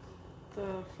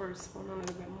the first one a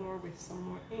little bit more with some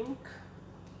more ink.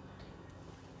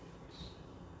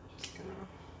 Just gonna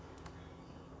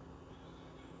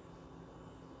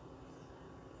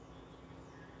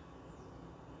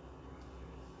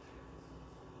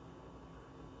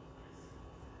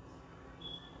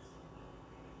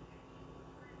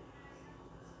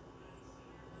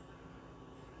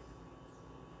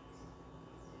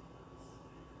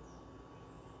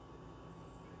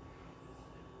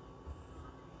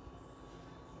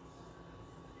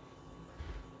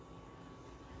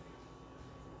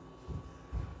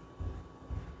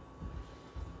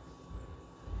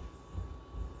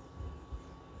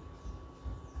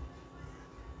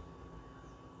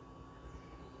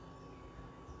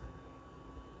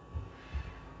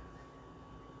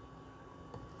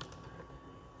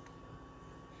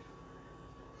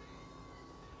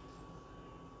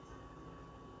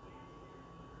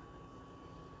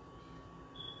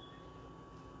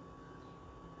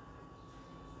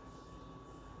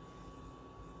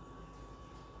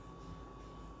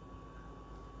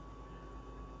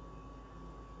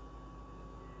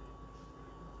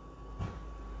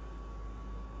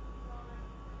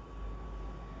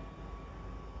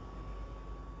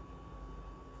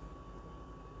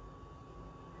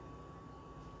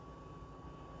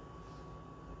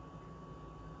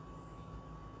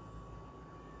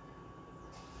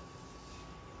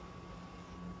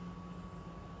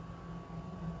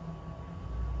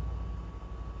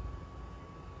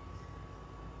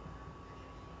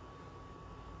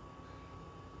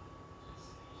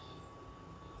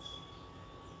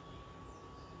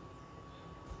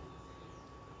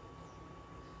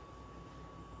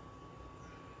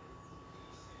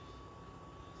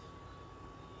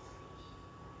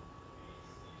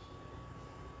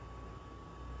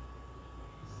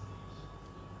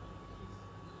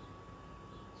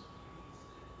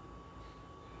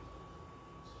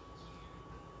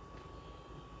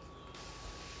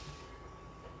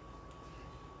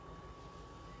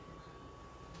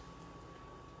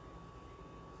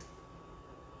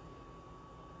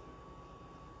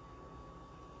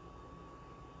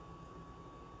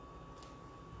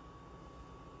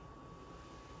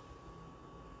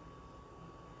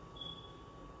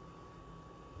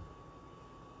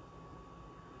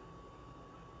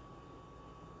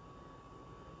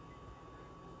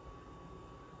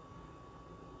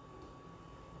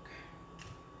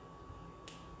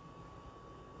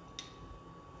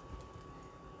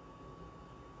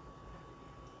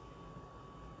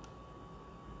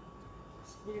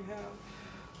you have,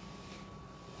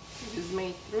 you just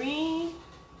made 3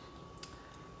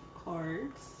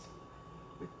 cards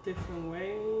with different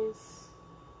ways,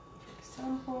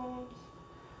 examples.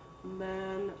 And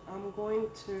then I'm going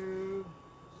to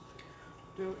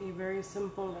do a very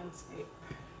simple landscape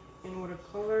in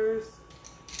watercolors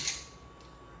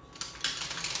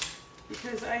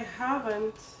because I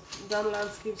haven't done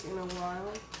landscapes in a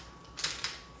while,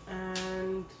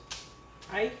 and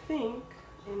I think,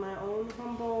 in my own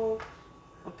humble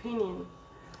opinion,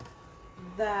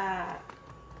 that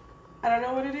I don't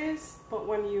know what it is, but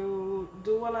when you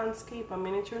do a landscape, a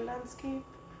miniature landscape,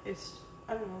 it's,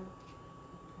 I don't know,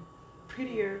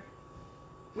 prettier.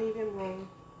 Maybe I'm wrong,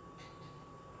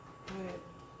 but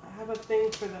I have a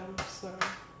thing for them, so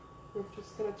we're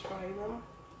just gonna try them.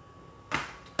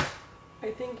 I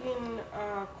think in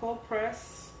cold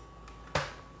press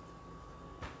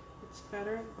it's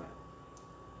better, but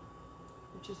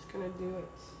I'm just gonna do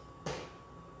it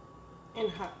in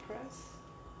hot press.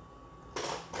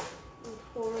 And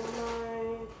for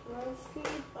my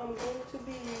landscape, I'm going to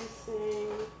be using,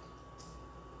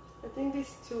 I think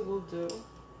these 2 will do.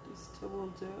 These 2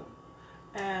 will do.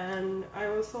 And I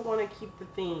also want to keep the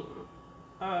theme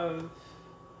of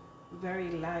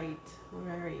very light,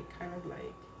 very kind of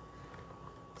like,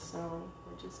 so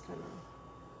we're just gonna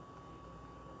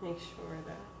make sure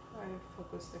that I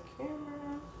focus the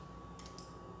camera,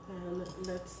 and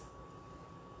let's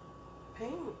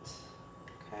paint,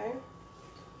 okay?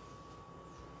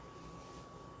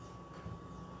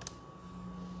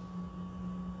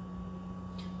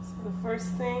 So the first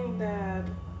thing that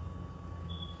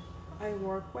I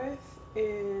work with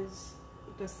is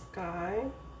the sky.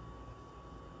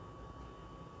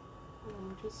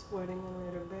 I'm just wetting a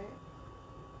little bit,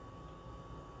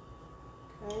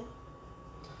 okay?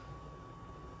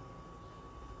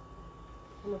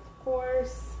 And of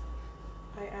course,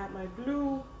 I add my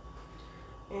blue,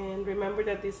 and remember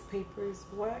that this paper is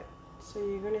wet, so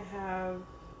you're gonna have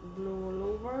blue all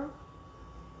over.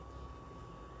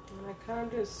 And I kind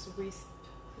of just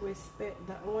wisp it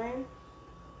that way,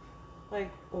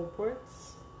 like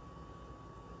upwards.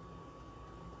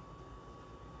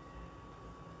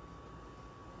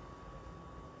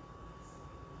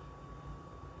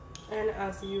 And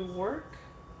as you work,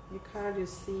 you kind of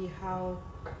just see how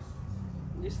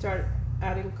you start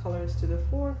adding colors to the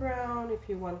foreground if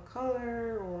you want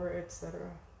color, or etc.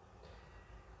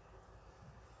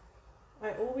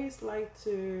 I always like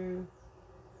to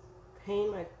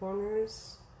paint my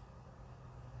corners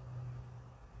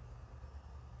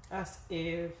as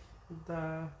if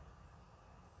the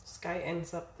sky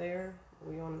ends up there.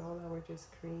 We all know that we're just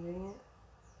creating it.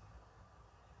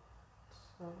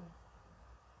 So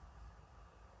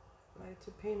I like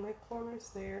to paint my corners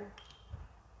there,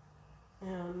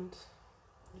 and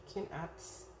you can add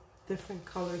different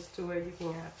colors to it. You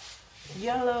can add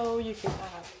yellow, you can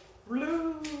add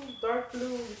blue, dark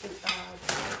blue, you can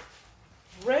add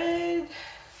red,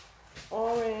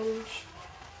 orange,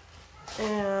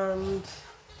 and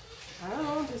I don't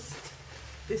know, just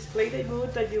display the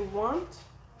mood that you want.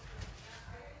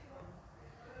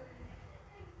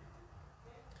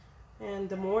 And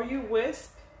the more you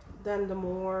whisk, then the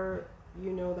more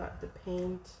you know that the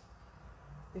paint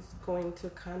is going to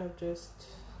kind of just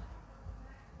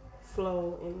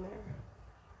flow in there.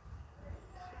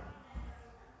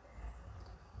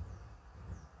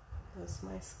 That's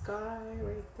my sky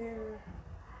right there.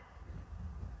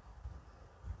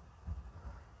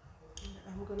 And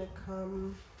I'm gonna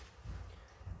come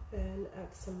and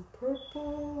add some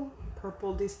purple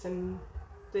distant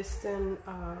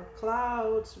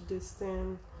clouds,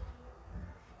 distant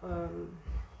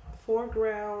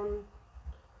foreground,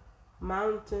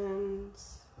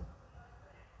 mountains,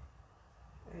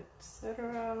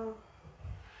 etc.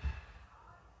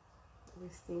 I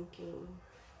was thinking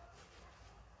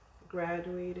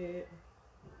graduated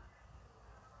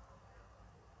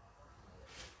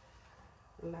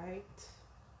light.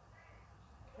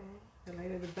 Okay, the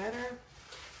lighter the better.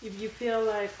 If you feel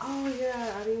like, oh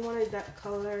yeah, I didn't want it that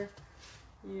color,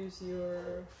 use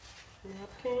your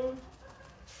napkin.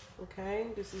 Okay,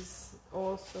 this is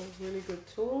also a really good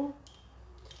tool.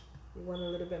 You want a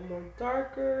little bit more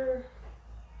darker,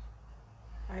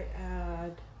 I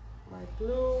add my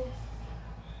blue,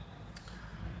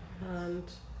 and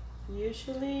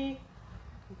usually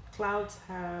clouds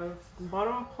have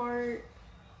bottom part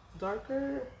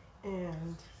darker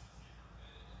and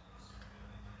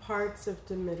parts of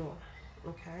the middle,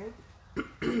 okay?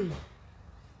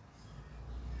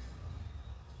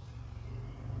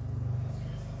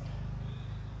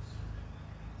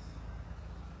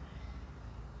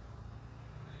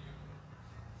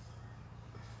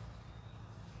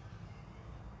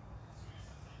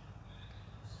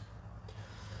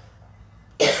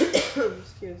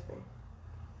 Excuse me.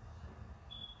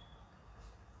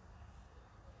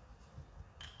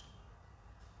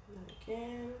 And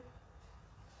again,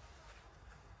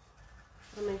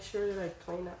 I'll make sure that I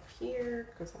clean up here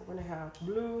because I'm gonna have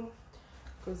blue,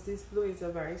 because this blue is a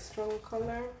very strong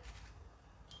color.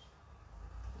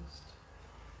 Just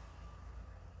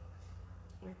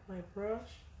with my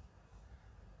brush.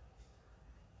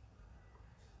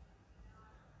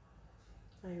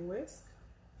 I whisk.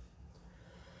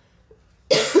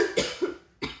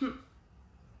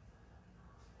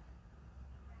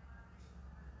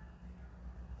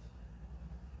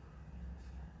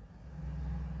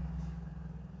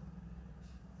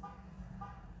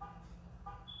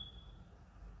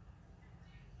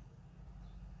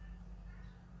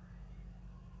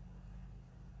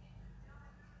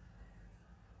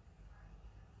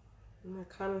 And I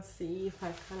kind of see if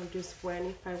I kind of just went,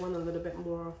 if I want a little bit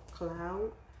more of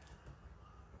cloud,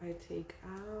 I take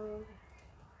out.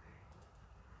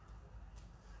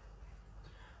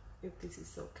 If this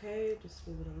is okay, just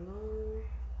leave it alone.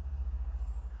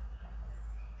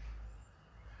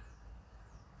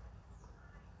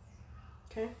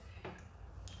 Okay.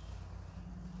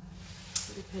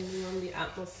 Depending on the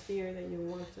atmosphere that you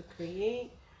want to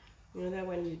create, you know that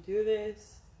when you do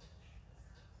this,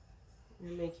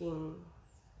 you're making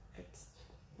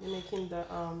the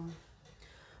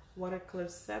watercolor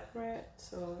separate,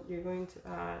 so you're going to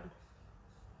add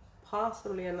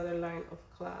possibly another line of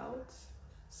clouds,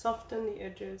 soften the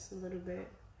edges a little bit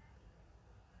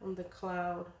on the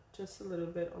cloud, just a little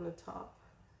bit on the top,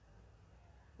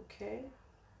 okay?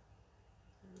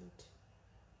 And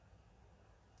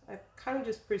I kind of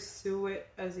just pursue it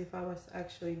as if I was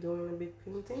actually doing a big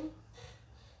painting,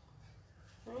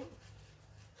 right?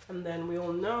 And then we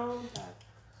all know that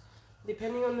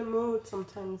depending on the mood,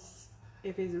 sometimes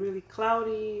if it's really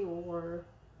cloudy or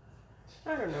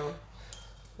I don't know,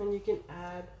 then you can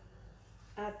add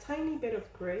a tiny bit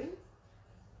of gray.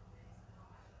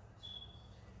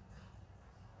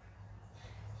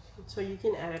 So you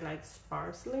can add it like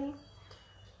sparsely,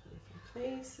 different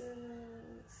places,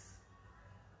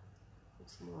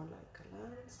 looks more like a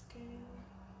landscape.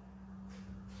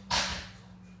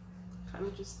 Kind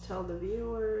of just tell the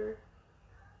viewer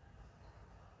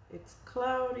it's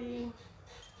cloudy.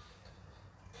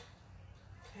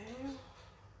 Okay.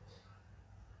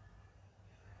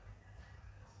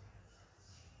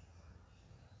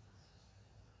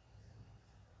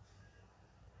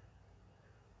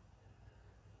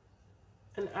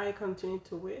 And I continue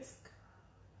to whisk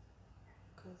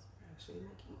because we're actually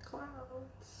making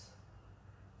clouds.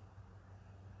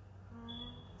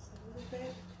 Just a little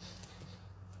bit.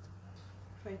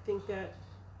 If I think that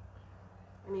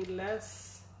I need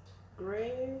less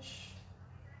grayish,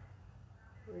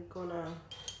 we're gonna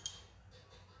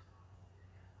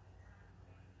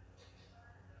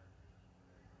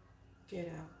get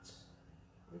out.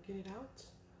 Or get it out.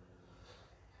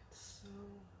 So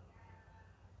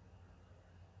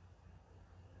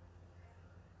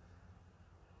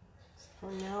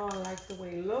for now, I like the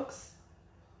way it looks.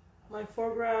 My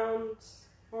foregrounds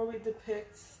probably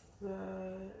depicts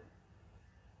the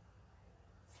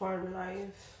farm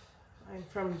life. I'm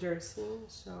from Jersey,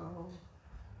 so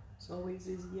it's always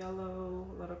this yellow,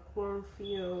 a lot of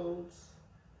cornfields.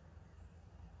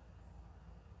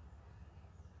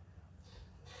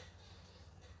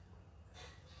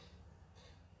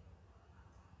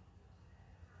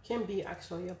 Can be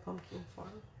actually a pumpkin farm.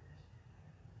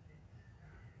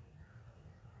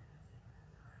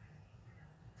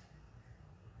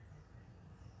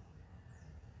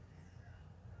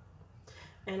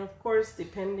 And of course,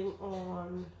 depending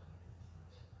on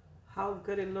how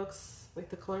good it looks with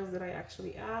the colors that I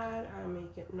actually add, I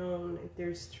make it known if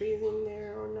there's trees in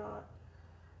there or not.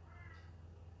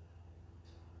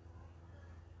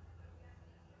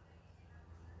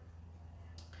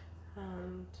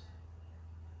 And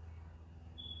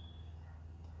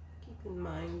keep in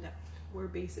mind that we're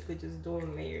basically just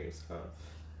doing layers of,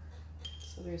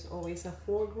 so there's always a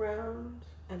foreground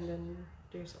and then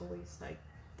there's always like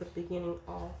the beginning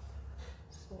off.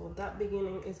 So that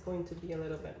beginning is going to be a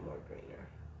little bit more greener.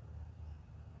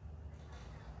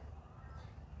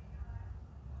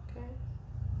 Okay.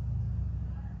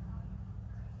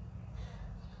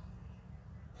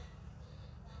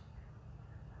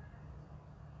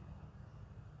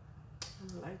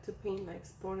 I like to paint like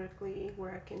sporadically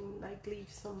where I can like leave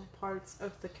some parts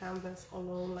of the canvas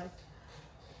alone, like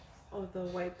of the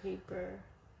white paper,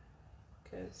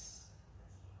 because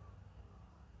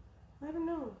I don't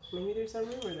know, maybe there's a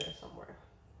river there somewhere.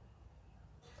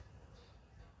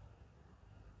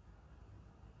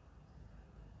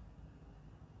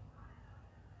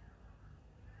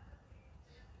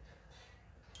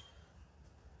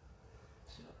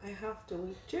 So I have to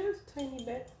wait just a tiny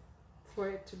bit for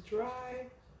it to dry.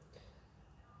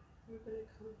 I'm gonna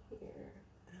come here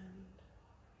and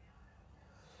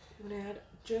I'm gonna add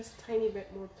just a tiny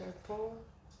bit more purple.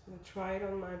 I'm gonna try it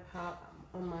on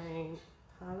my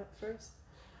palette first,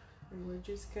 and we're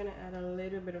just gonna add a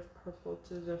little bit of purple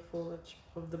to the foliage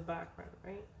of the background,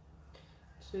 right?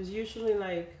 So it's usually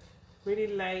like really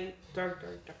light, dark,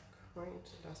 dark, dark, right?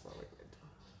 So that's what we're gonna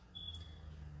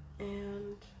do.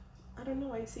 And I don't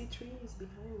know, I see trees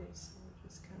behind this, so we're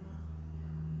just kind of.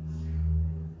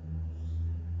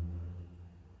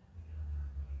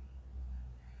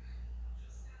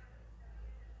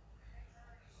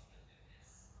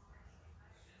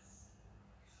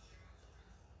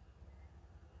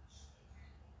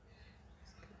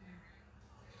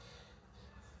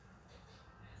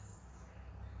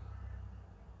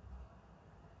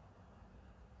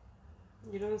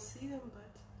 You don't see them, but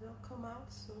they'll come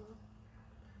out soon.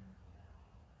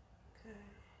 Okay.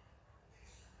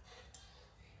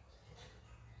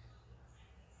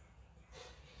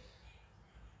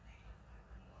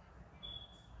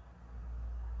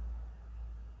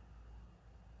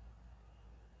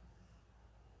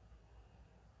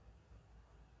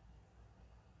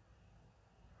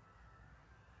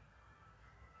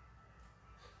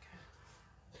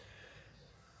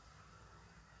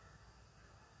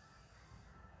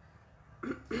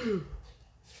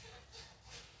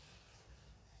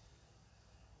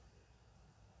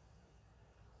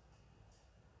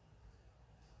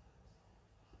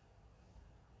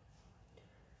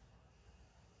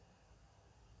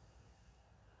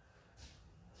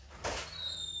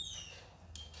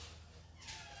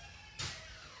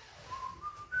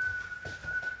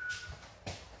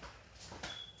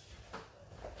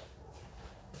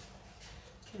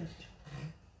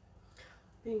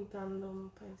 Pintando un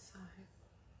paisaje.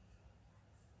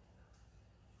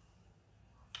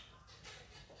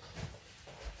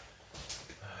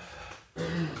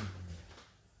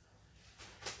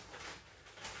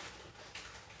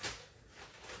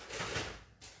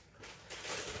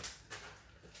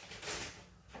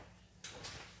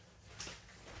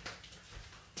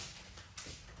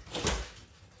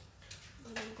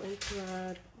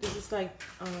 This is like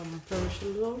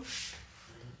Persian blue.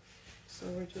 So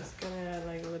we're just gonna add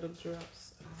like little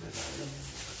drops of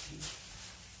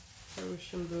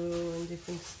Persian blue in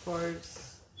different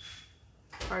parts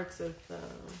of the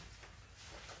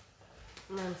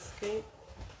landscape.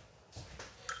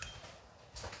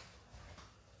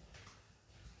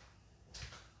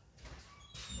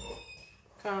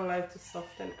 Kind of like to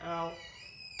soften out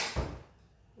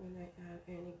when I add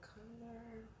any color.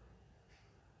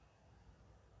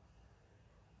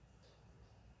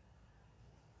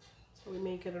 So we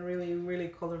make it a really, really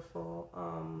colorful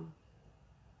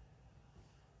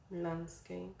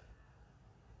landscape.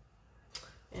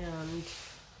 And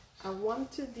I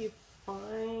want to define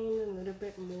a little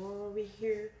bit more over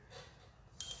here.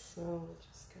 So we're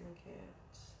just gonna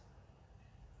get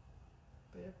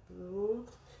a bit of blue.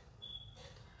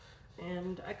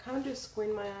 And I kind of just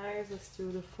squint my eyes as to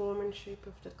the form and shape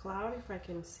of the cloud if I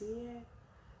can see it.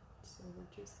 So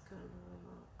we're just gonna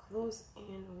close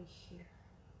in over here.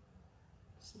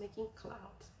 Just making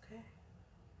clouds, okay?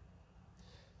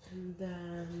 And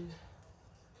then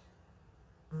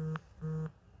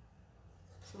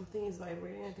something is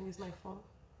vibrating. I think it's my phone.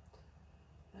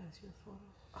 That's your phone.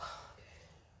 Oh,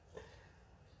 okay.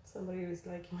 Somebody was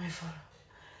liking my photo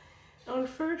on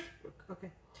Facebook.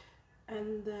 Okay.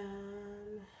 And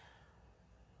then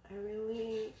I don't know,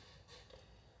 like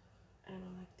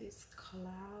this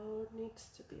cloud needs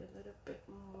to be a little bit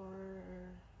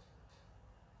more.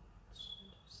 So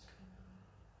I'm just gonna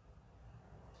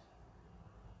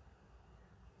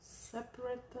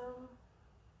separate them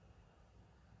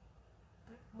a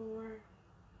bit more,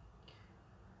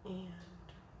 and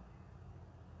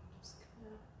just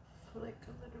gonna flick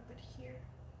a little bit here.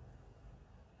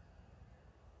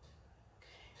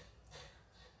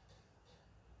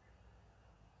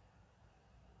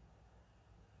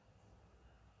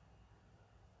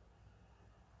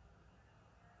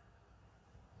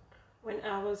 When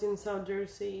I was in South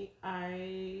Jersey,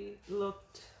 I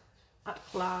looked at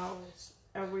clouds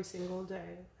every single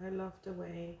day. I love the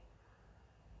way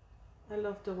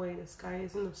the sky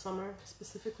is in the summer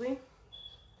specifically.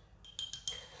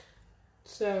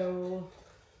 So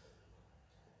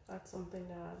that's something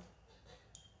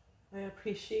that I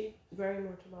appreciate very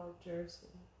much about Jersey.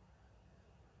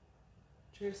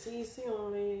 Jersey is the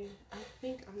only,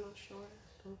 I'm not sure,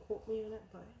 don't quote me on it,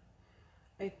 but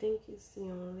I think it's the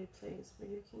only place where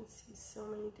you can see so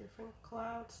many different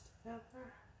clouds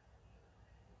together.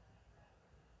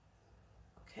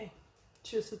 Okay,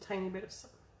 just a tiny bit of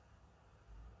sun.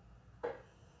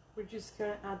 We're just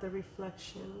gonna add the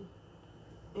reflection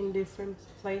in different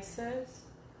places,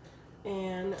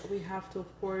 and we have to,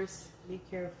 of course, be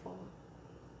careful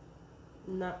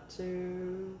not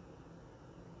to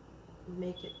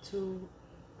make it too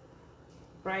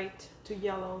bright, too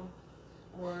yellow,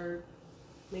 or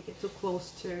make it too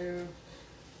close to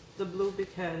the blue,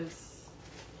 because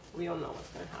we don't know what's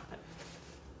going to happen.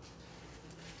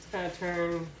 It's going to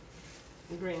turn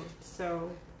green, so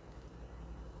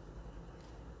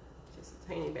just a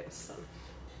tiny bit of sun.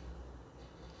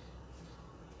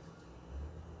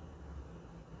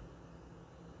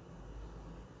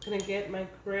 I'm going to get my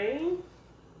gray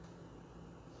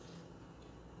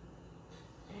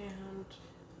and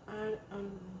add a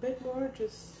bit more,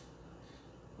 just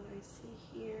what I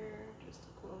see here, just to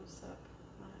close up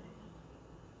my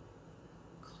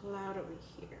cloud over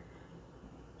here.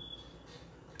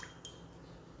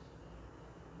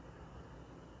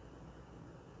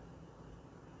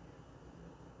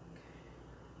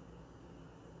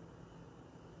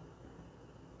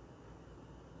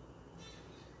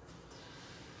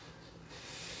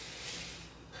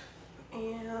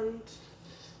 And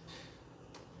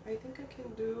I think I can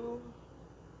do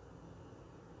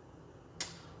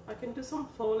some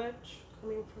foliage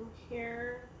coming from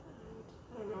here.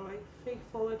 And, I don't know, like fake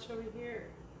foliage over here.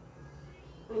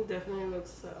 It definitely looks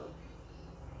south.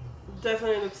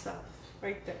 Definitely looks south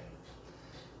right there.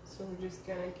 So we're just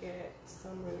gonna get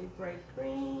some really bright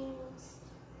greens,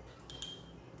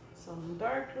 some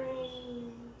dark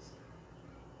greens.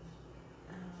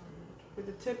 With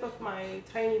the tip of my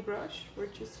tiny brush, we're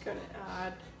just gonna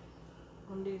add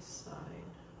on this side.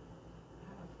 I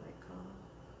have like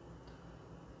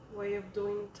a way of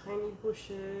doing tiny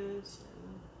bushes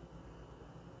and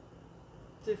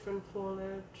different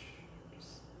foliage.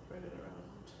 Just spread it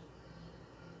around.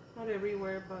 Not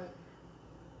everywhere, but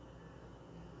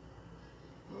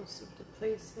most of the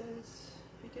places.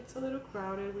 If it gets a little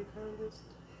crowded, we kind of just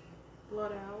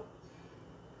blot out.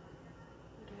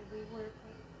 Not everywhere, but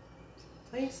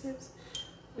places.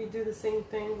 We do the same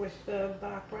thing with the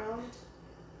background,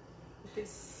 with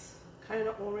this kind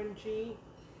of orangey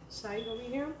side over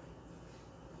here.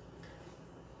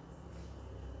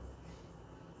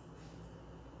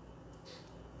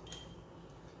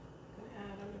 Gonna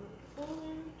add a little bit of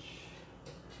foliage,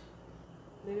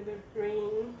 a little bit of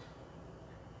green.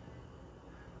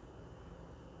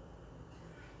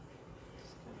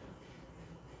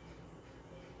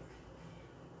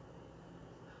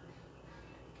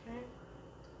 Okay.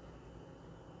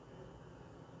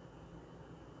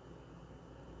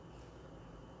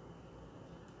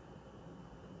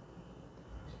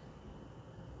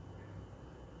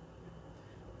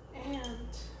 And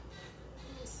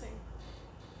let me see.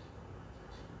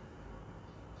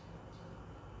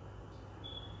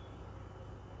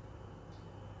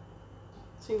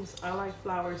 Since I like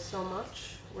flowers so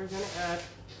much, we're gonna add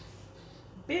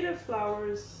a bit of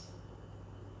flowers.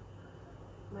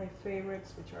 My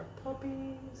favorites, which are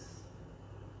poppies,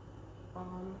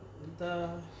 on the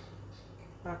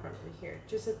background over here.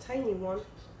 Just a tiny one.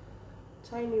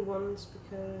 Tiny ones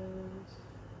because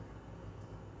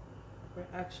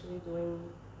we're actually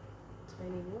doing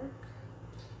tiny work.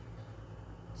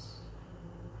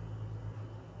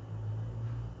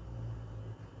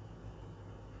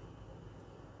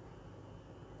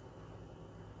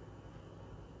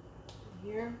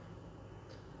 Here, and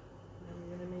I'm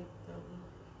gonna make them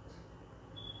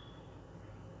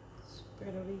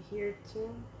spread over here too.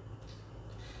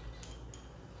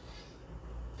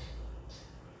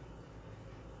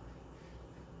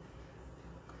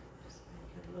 Just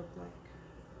make it look like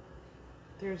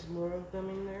there's more of them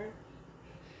in there.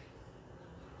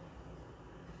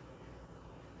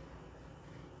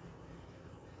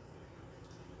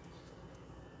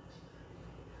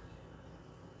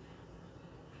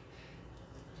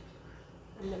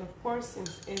 And then of course,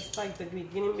 since it's like the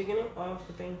beginning of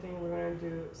the painting, we're gonna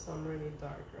do some really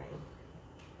dark green.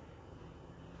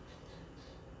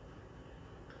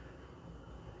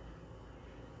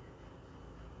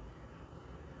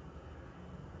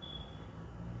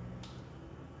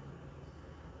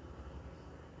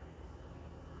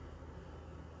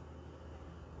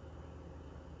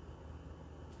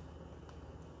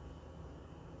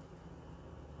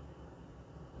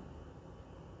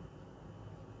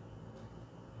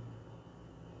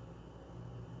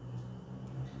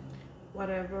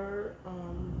 Whatever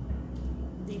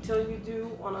detail you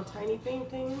do on a tiny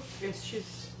painting, it's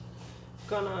just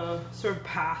gonna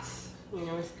surpass, you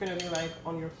know, it's gonna be like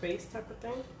on your face type of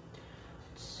thing.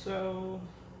 So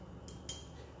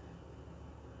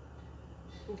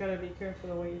you gotta be careful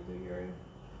the way you do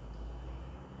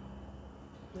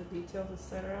the details,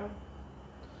 etc.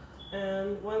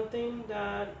 And one thing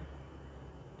that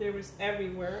there was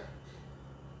everywhere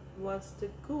was the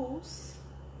goose.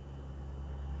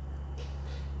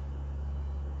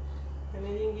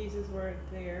 Canadian geese were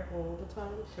there all the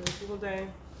time, every single day.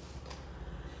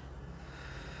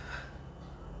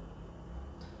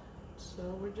 So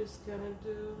we're just gonna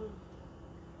do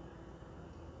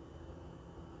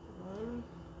one,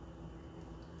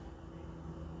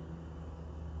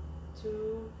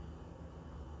 two,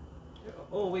 they're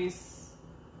always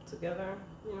together,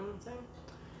 you know what I'm saying?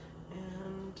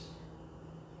 And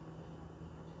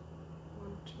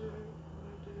one, two,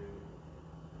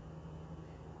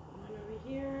 one over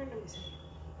here, let me see.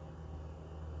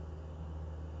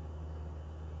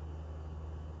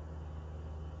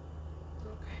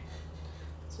 Okay,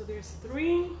 so there's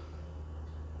three,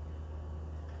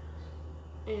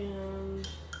 and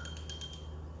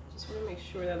just want to make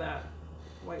sure that that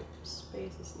white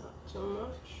space is not too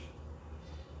much.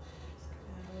 Just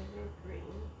gonna add a little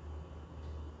green.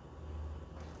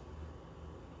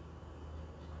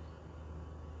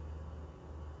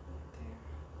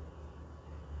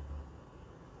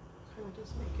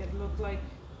 Just make it look like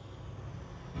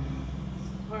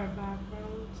our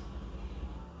background.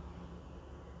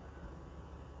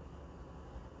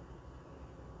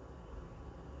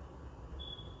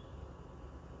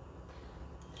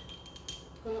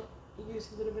 I'm gonna use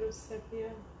a little bit of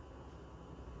sepia.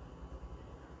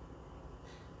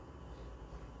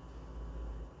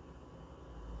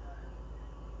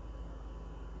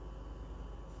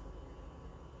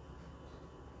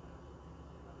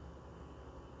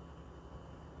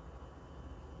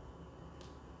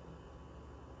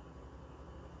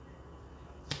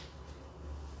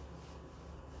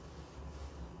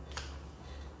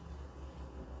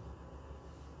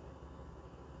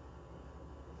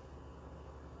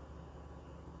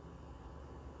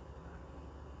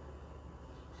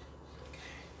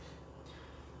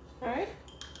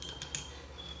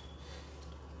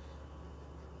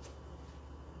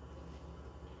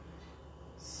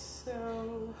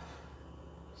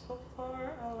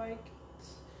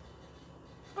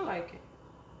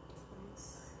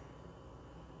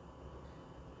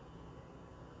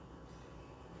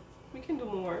 You can do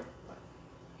more, but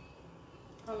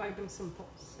I like them simple.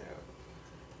 So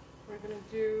we're gonna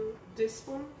do this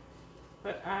one,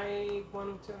 but I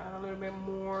wanted to add a little bit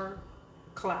more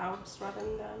clouds rather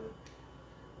than.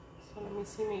 So let me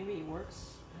see, maybe it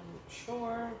works. I'm not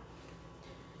sure.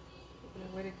 I'm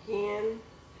gonna wait again.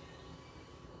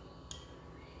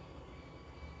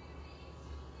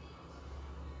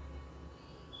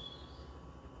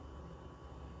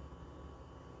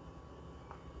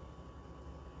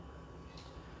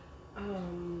 We're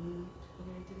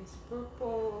gonna do this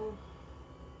purple.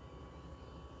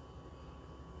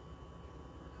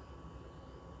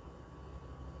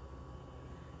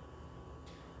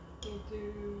 We'll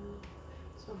do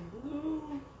some blue.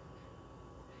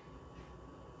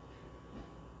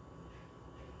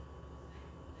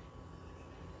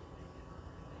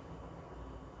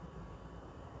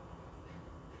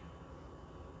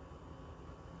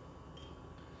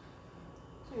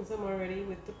 Since I'm already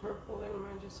with the purple, I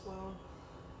might as well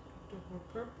do more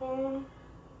purple.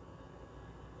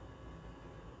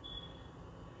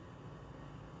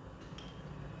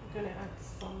 I'm gonna add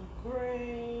some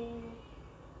gray.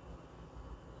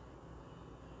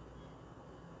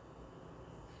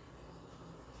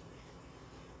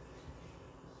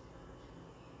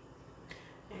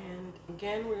 And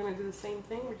again, we're gonna do the same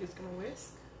thing. We're just gonna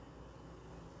whisk.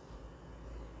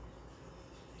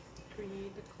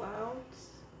 Create the clouds.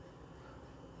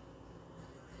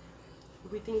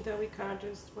 We think that we kind of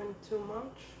just went too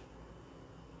much.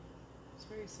 It's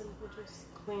very simple, just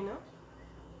clean up.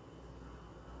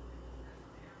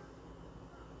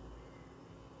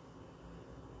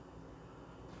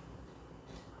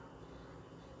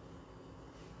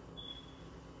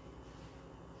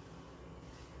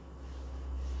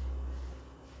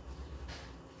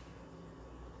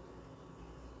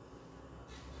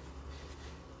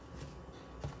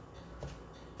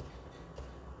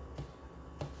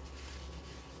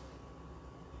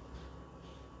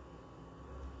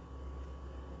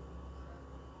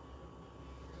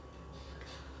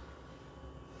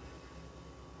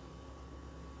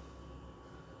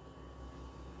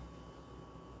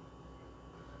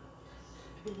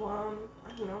 If you want,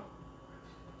 I don't know,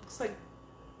 looks like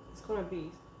it's gonna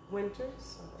be winter,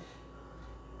 so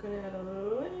I'm gonna add a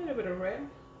little bit of red.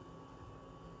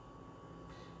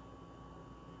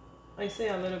 I say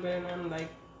a little bit and I'm like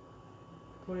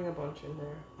putting a bunch in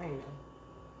there. I know.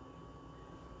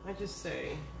 I just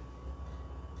say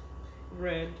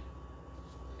red.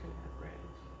 I'm gonna add red.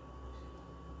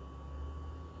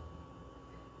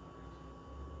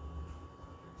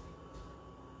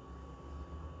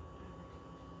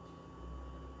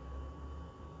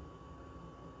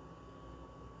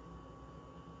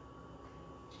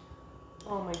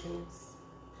 Oh my goodness.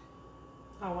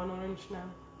 I want orange now.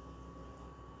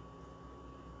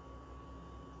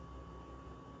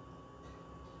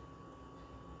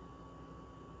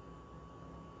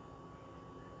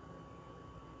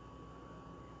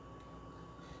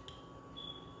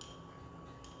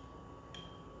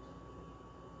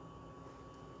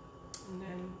 And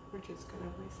then we're just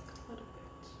gonna whisk a little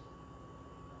bit.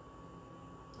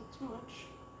 Not too much.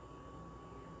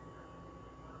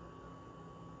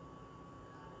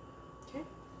 Okay.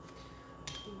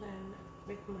 And then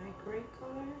with my gray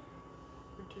color,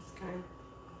 we're just gonna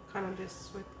kind of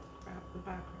just grab the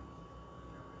background.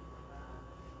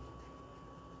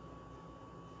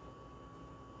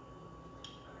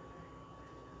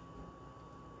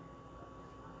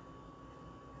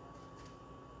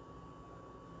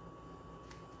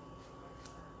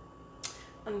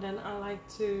 And then I like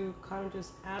to kind of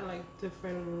just add like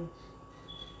different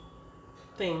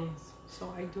things.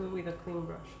 So I do it with a clean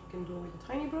brush. You can do it with a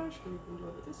tiny brush, or you can do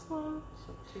it with this one. It's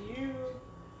up to you.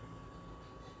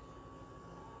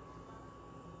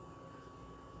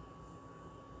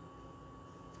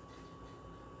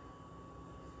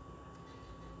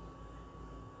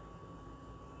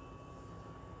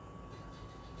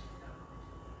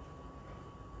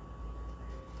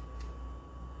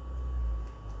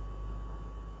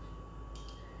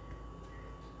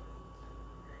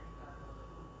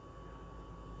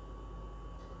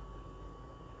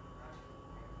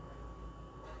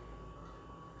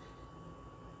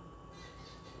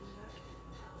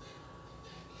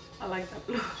 I like that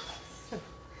blue. So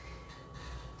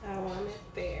I want it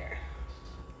there.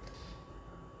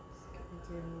 Just gonna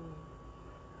do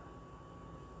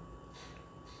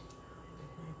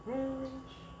my brush.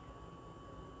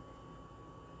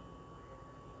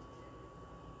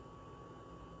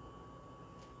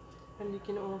 And you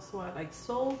can also add like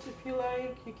salt if you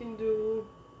like. You can do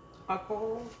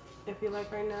alcohol if you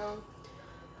like right now.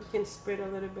 You can spread a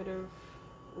little bit of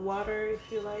water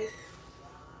if you like.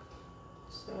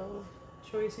 So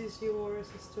choice is yours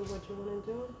as to what you want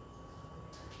to do.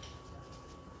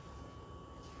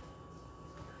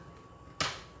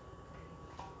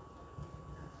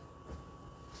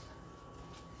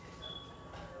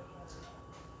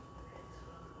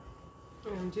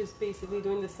 And I'm just basically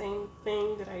doing the same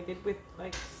thing that I did with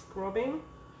like scrubbing,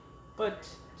 but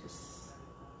just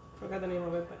forgot the name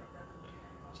of it, but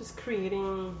just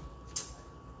creating,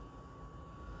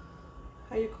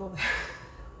 how you call that?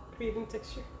 Creating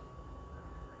texture.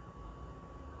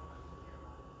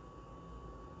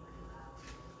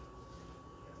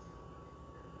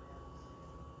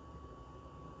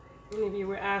 And if you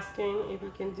were asking if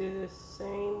you can do the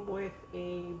same with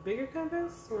a bigger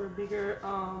canvas or a bigger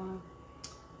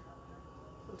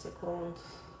what's it called,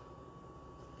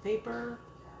 paper,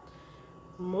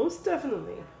 most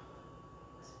definitely.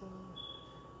 So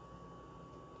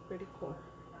pretty cool.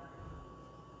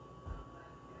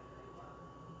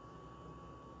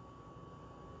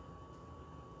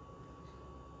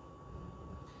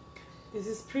 This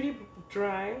is pretty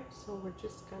dry, so we're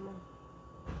just kind of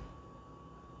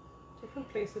different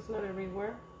places, not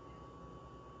everywhere.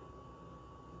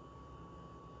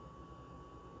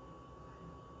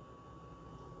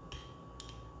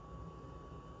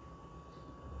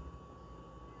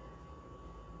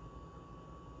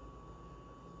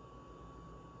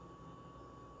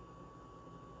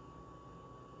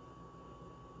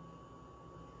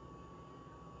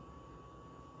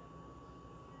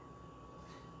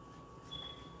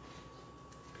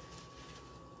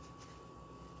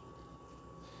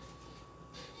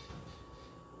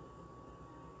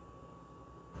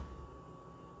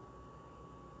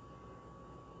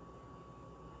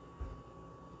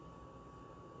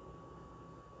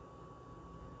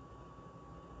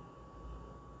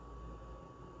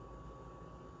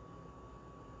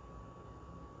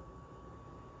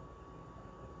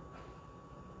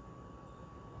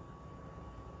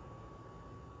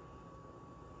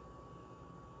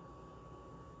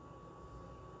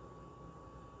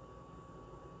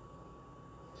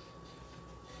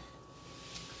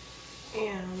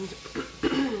 And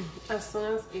as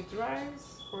soon as it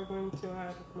dries, we're going to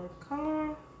add more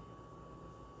color.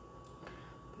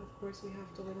 But of course, we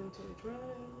have to wait until it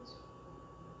dries.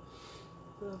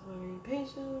 Without having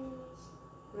patience,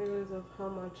 regardless of how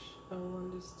much I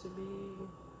want this to be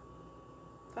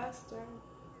faster.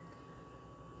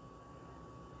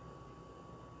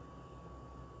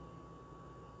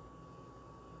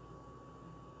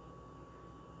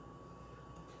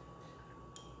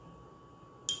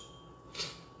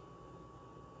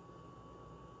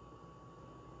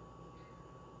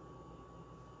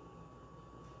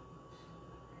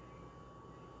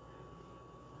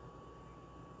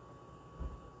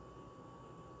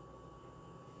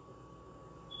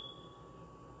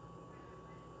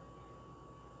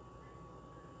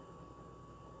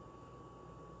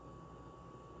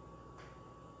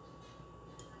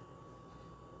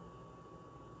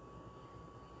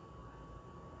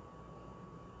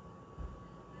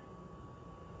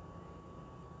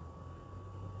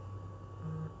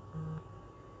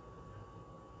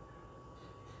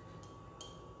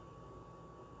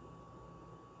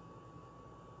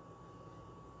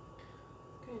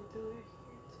 Do it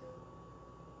here too.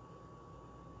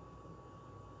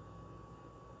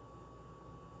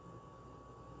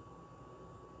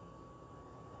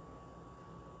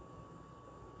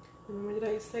 Remember that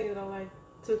I say that I like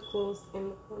to close in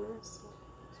the corners, so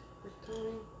that's what we're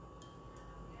doing.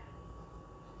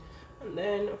 And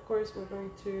then of course we're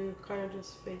going to kind of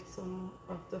just fake some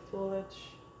of the foliage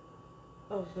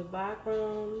of the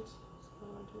background.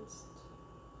 So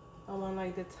I want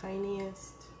like the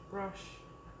tiniest brush,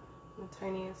 the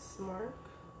tiniest mark.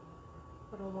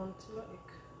 I don't want to like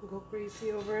go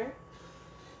crazy over it.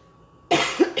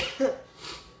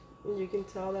 You can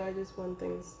tell that I just want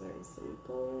things very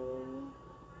simple.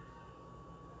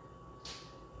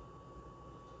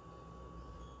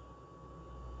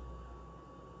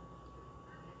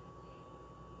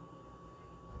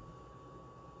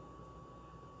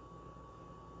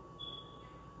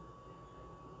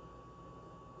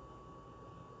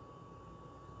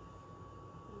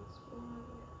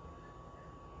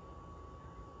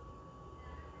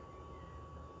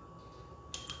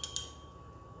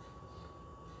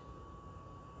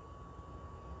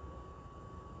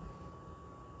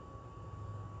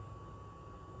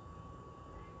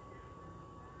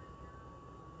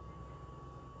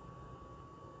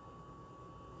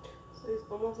 So it's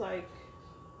almost like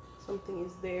something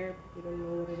is there, but you don't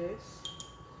know what it is.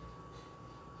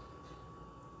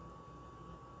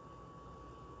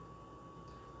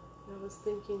 Now I was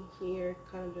thinking here,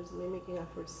 kind of just mimicking a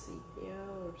forsythia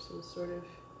or some sort of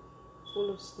full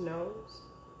of snows.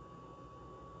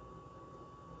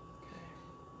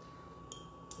 Okay.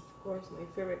 Of course, my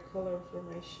favorite color for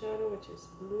my shadow, which is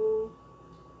blue.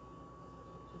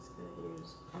 Just gonna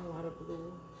use a lot of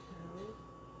blue now.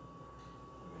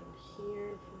 Around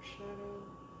here for shadow.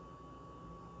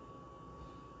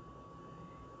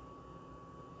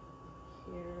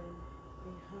 Here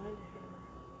behind her.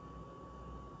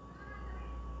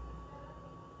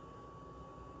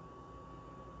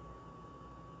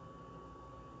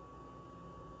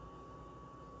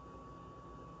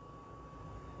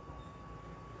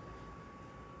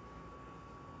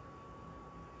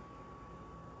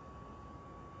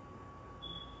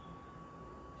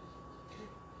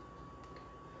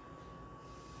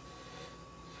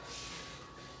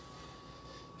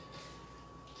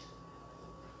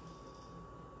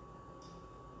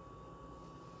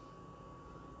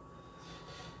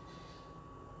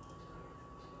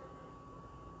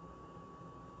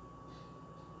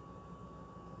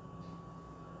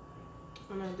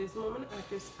 And at this moment, I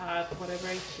just add whatever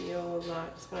I feel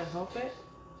is going to help it.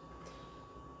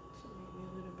 So maybe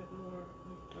a little bit more of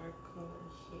dark color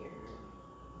here.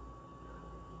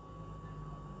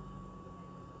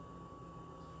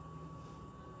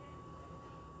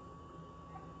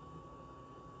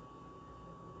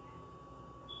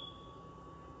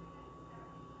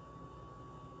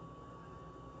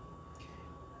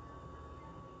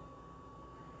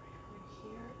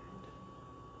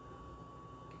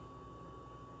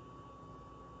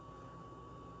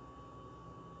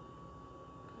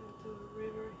 The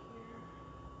river here.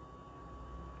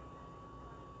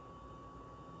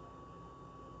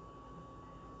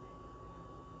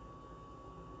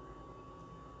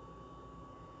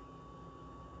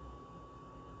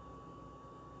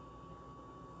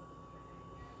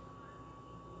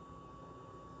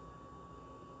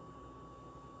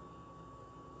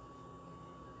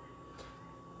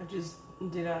 I just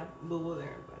did a bubble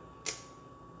there, but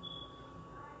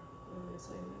unless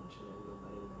I mention it,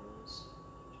 nobody knows.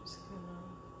 Just gonna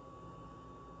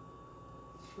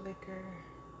flicker.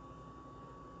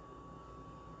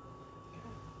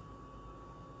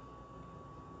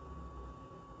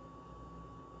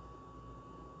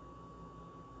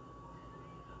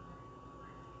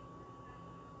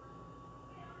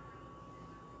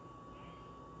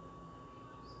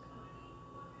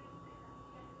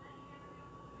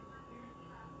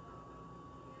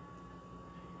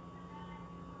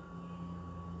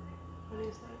 What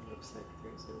is that? It looks like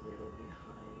there's a riddle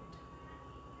behind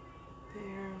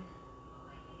there.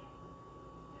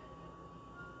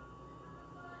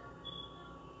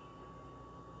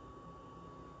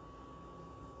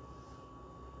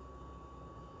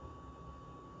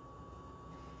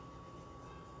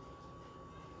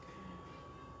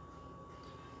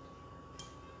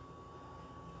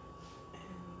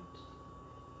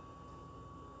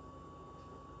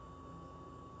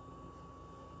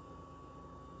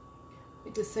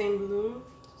 With the same blue,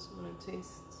 just want to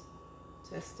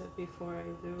test it before I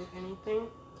do anything.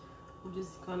 I'm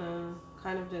just gonna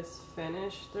kind of just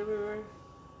finish the river.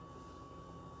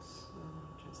 So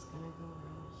I'm just gonna go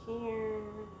around here.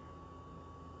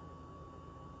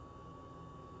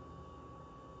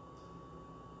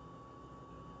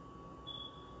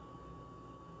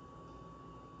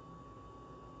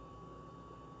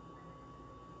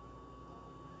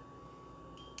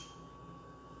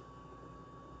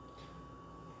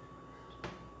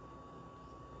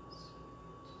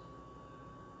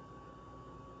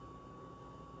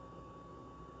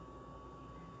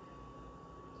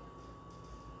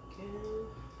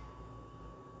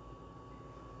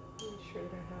 Make sure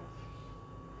that I have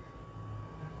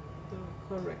the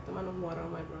correct amount of water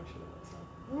on my brush and that's not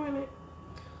ruin it.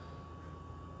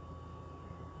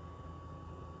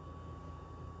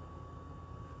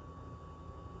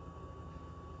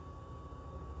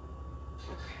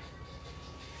 Okay.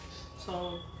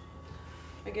 So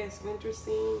I guess winter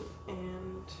scene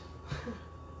and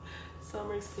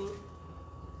summer scene.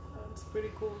 It's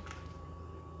pretty cool.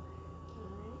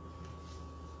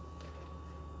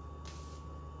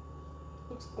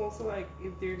 Looks also like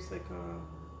if there's like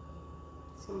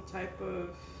some type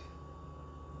of,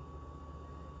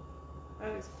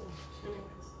 that is cool. Anyways,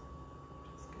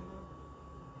 just gonna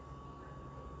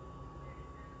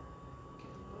get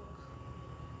a look.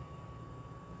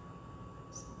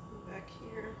 Something back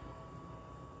here.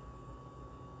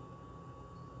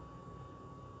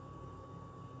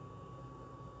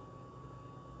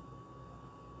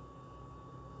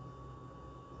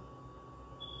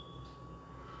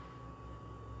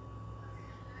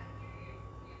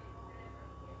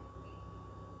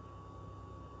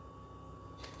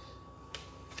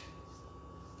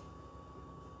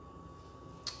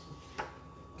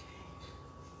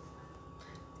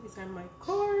 These are my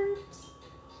cards.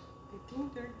 I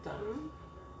think they're done.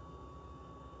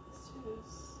 Let's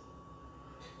just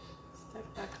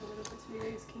step back a little bit so you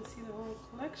guys can see the whole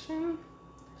collection.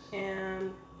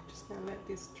 And just gonna let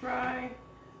this dry.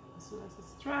 As soon as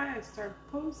it's dry, I start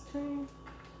posting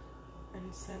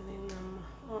and sending them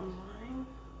online.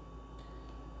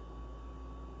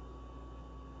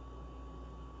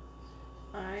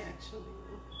 I actually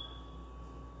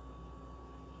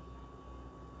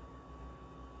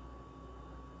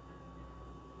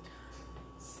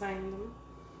sign them.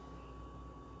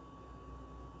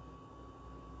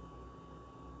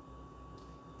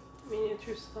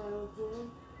 Miniature style here.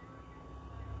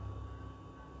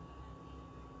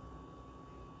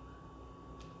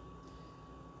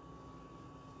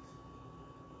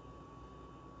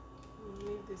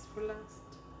 Leave this for last.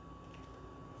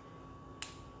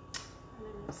 And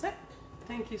then that's it.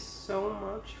 Thank you so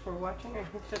much for watching. I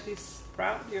hope that this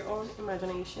sprout your own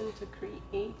imagination to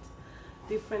create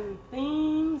different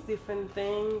themes, different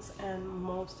things, and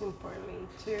most importantly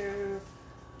to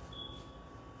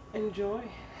enjoy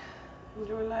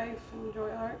life, enjoy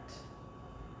art.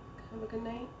 Have a good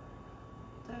night.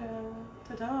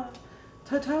 Ta-da, ta-da,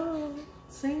 ta-da.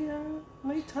 See ya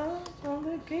later,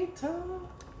 alligator.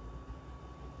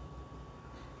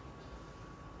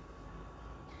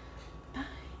 Bye.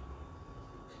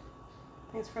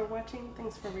 Thanks for watching,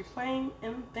 thanks for replaying,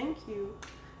 and thank you.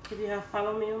 If you have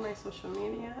followed me on my social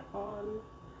media, on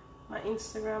my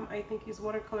Instagram, I think is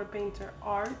Watercolor Painter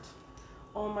Art.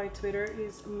 On my Twitter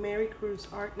is Mary Cruz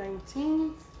Art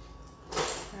 19.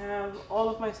 I have all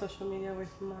of my social media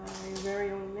with my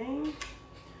very own name.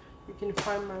 You can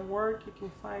find my work, you can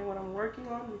find what I'm working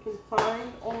on, you can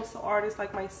find also artists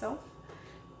like myself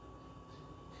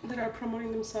that are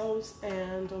promoting themselves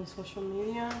and on social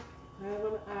media. I have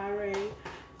an array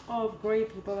of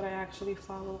great people that I actually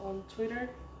follow on Twitter.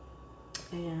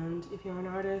 And if you're an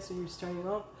artist or you're starting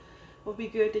up, it would be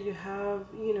good that you have,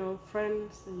 you know,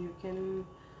 friends that you can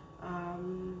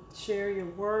share your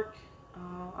work.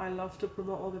 I love to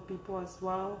promote other people as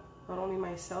well, not only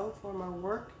myself or my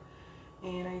work.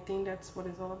 And I think that's what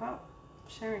it's all about,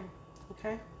 sharing.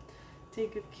 Okay,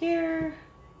 take good care.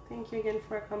 Thank you again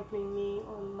for accompanying me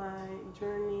on my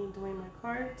journey doing my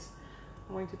cards.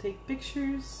 I'm going to take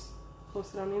pictures,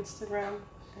 post it on Instagram,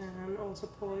 and also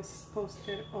post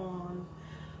it on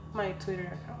my Twitter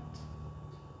account.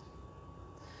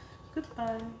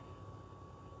 Goodbye.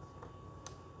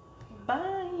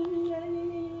 Bye.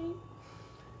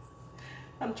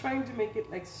 I'm trying to make it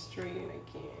like straight and I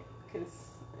can't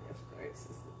because of course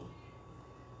it's me.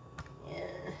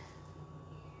 Yeah.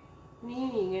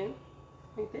 Me again.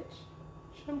 Like this.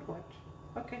 Shouldn't watch.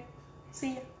 Okay.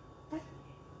 See ya. Bye.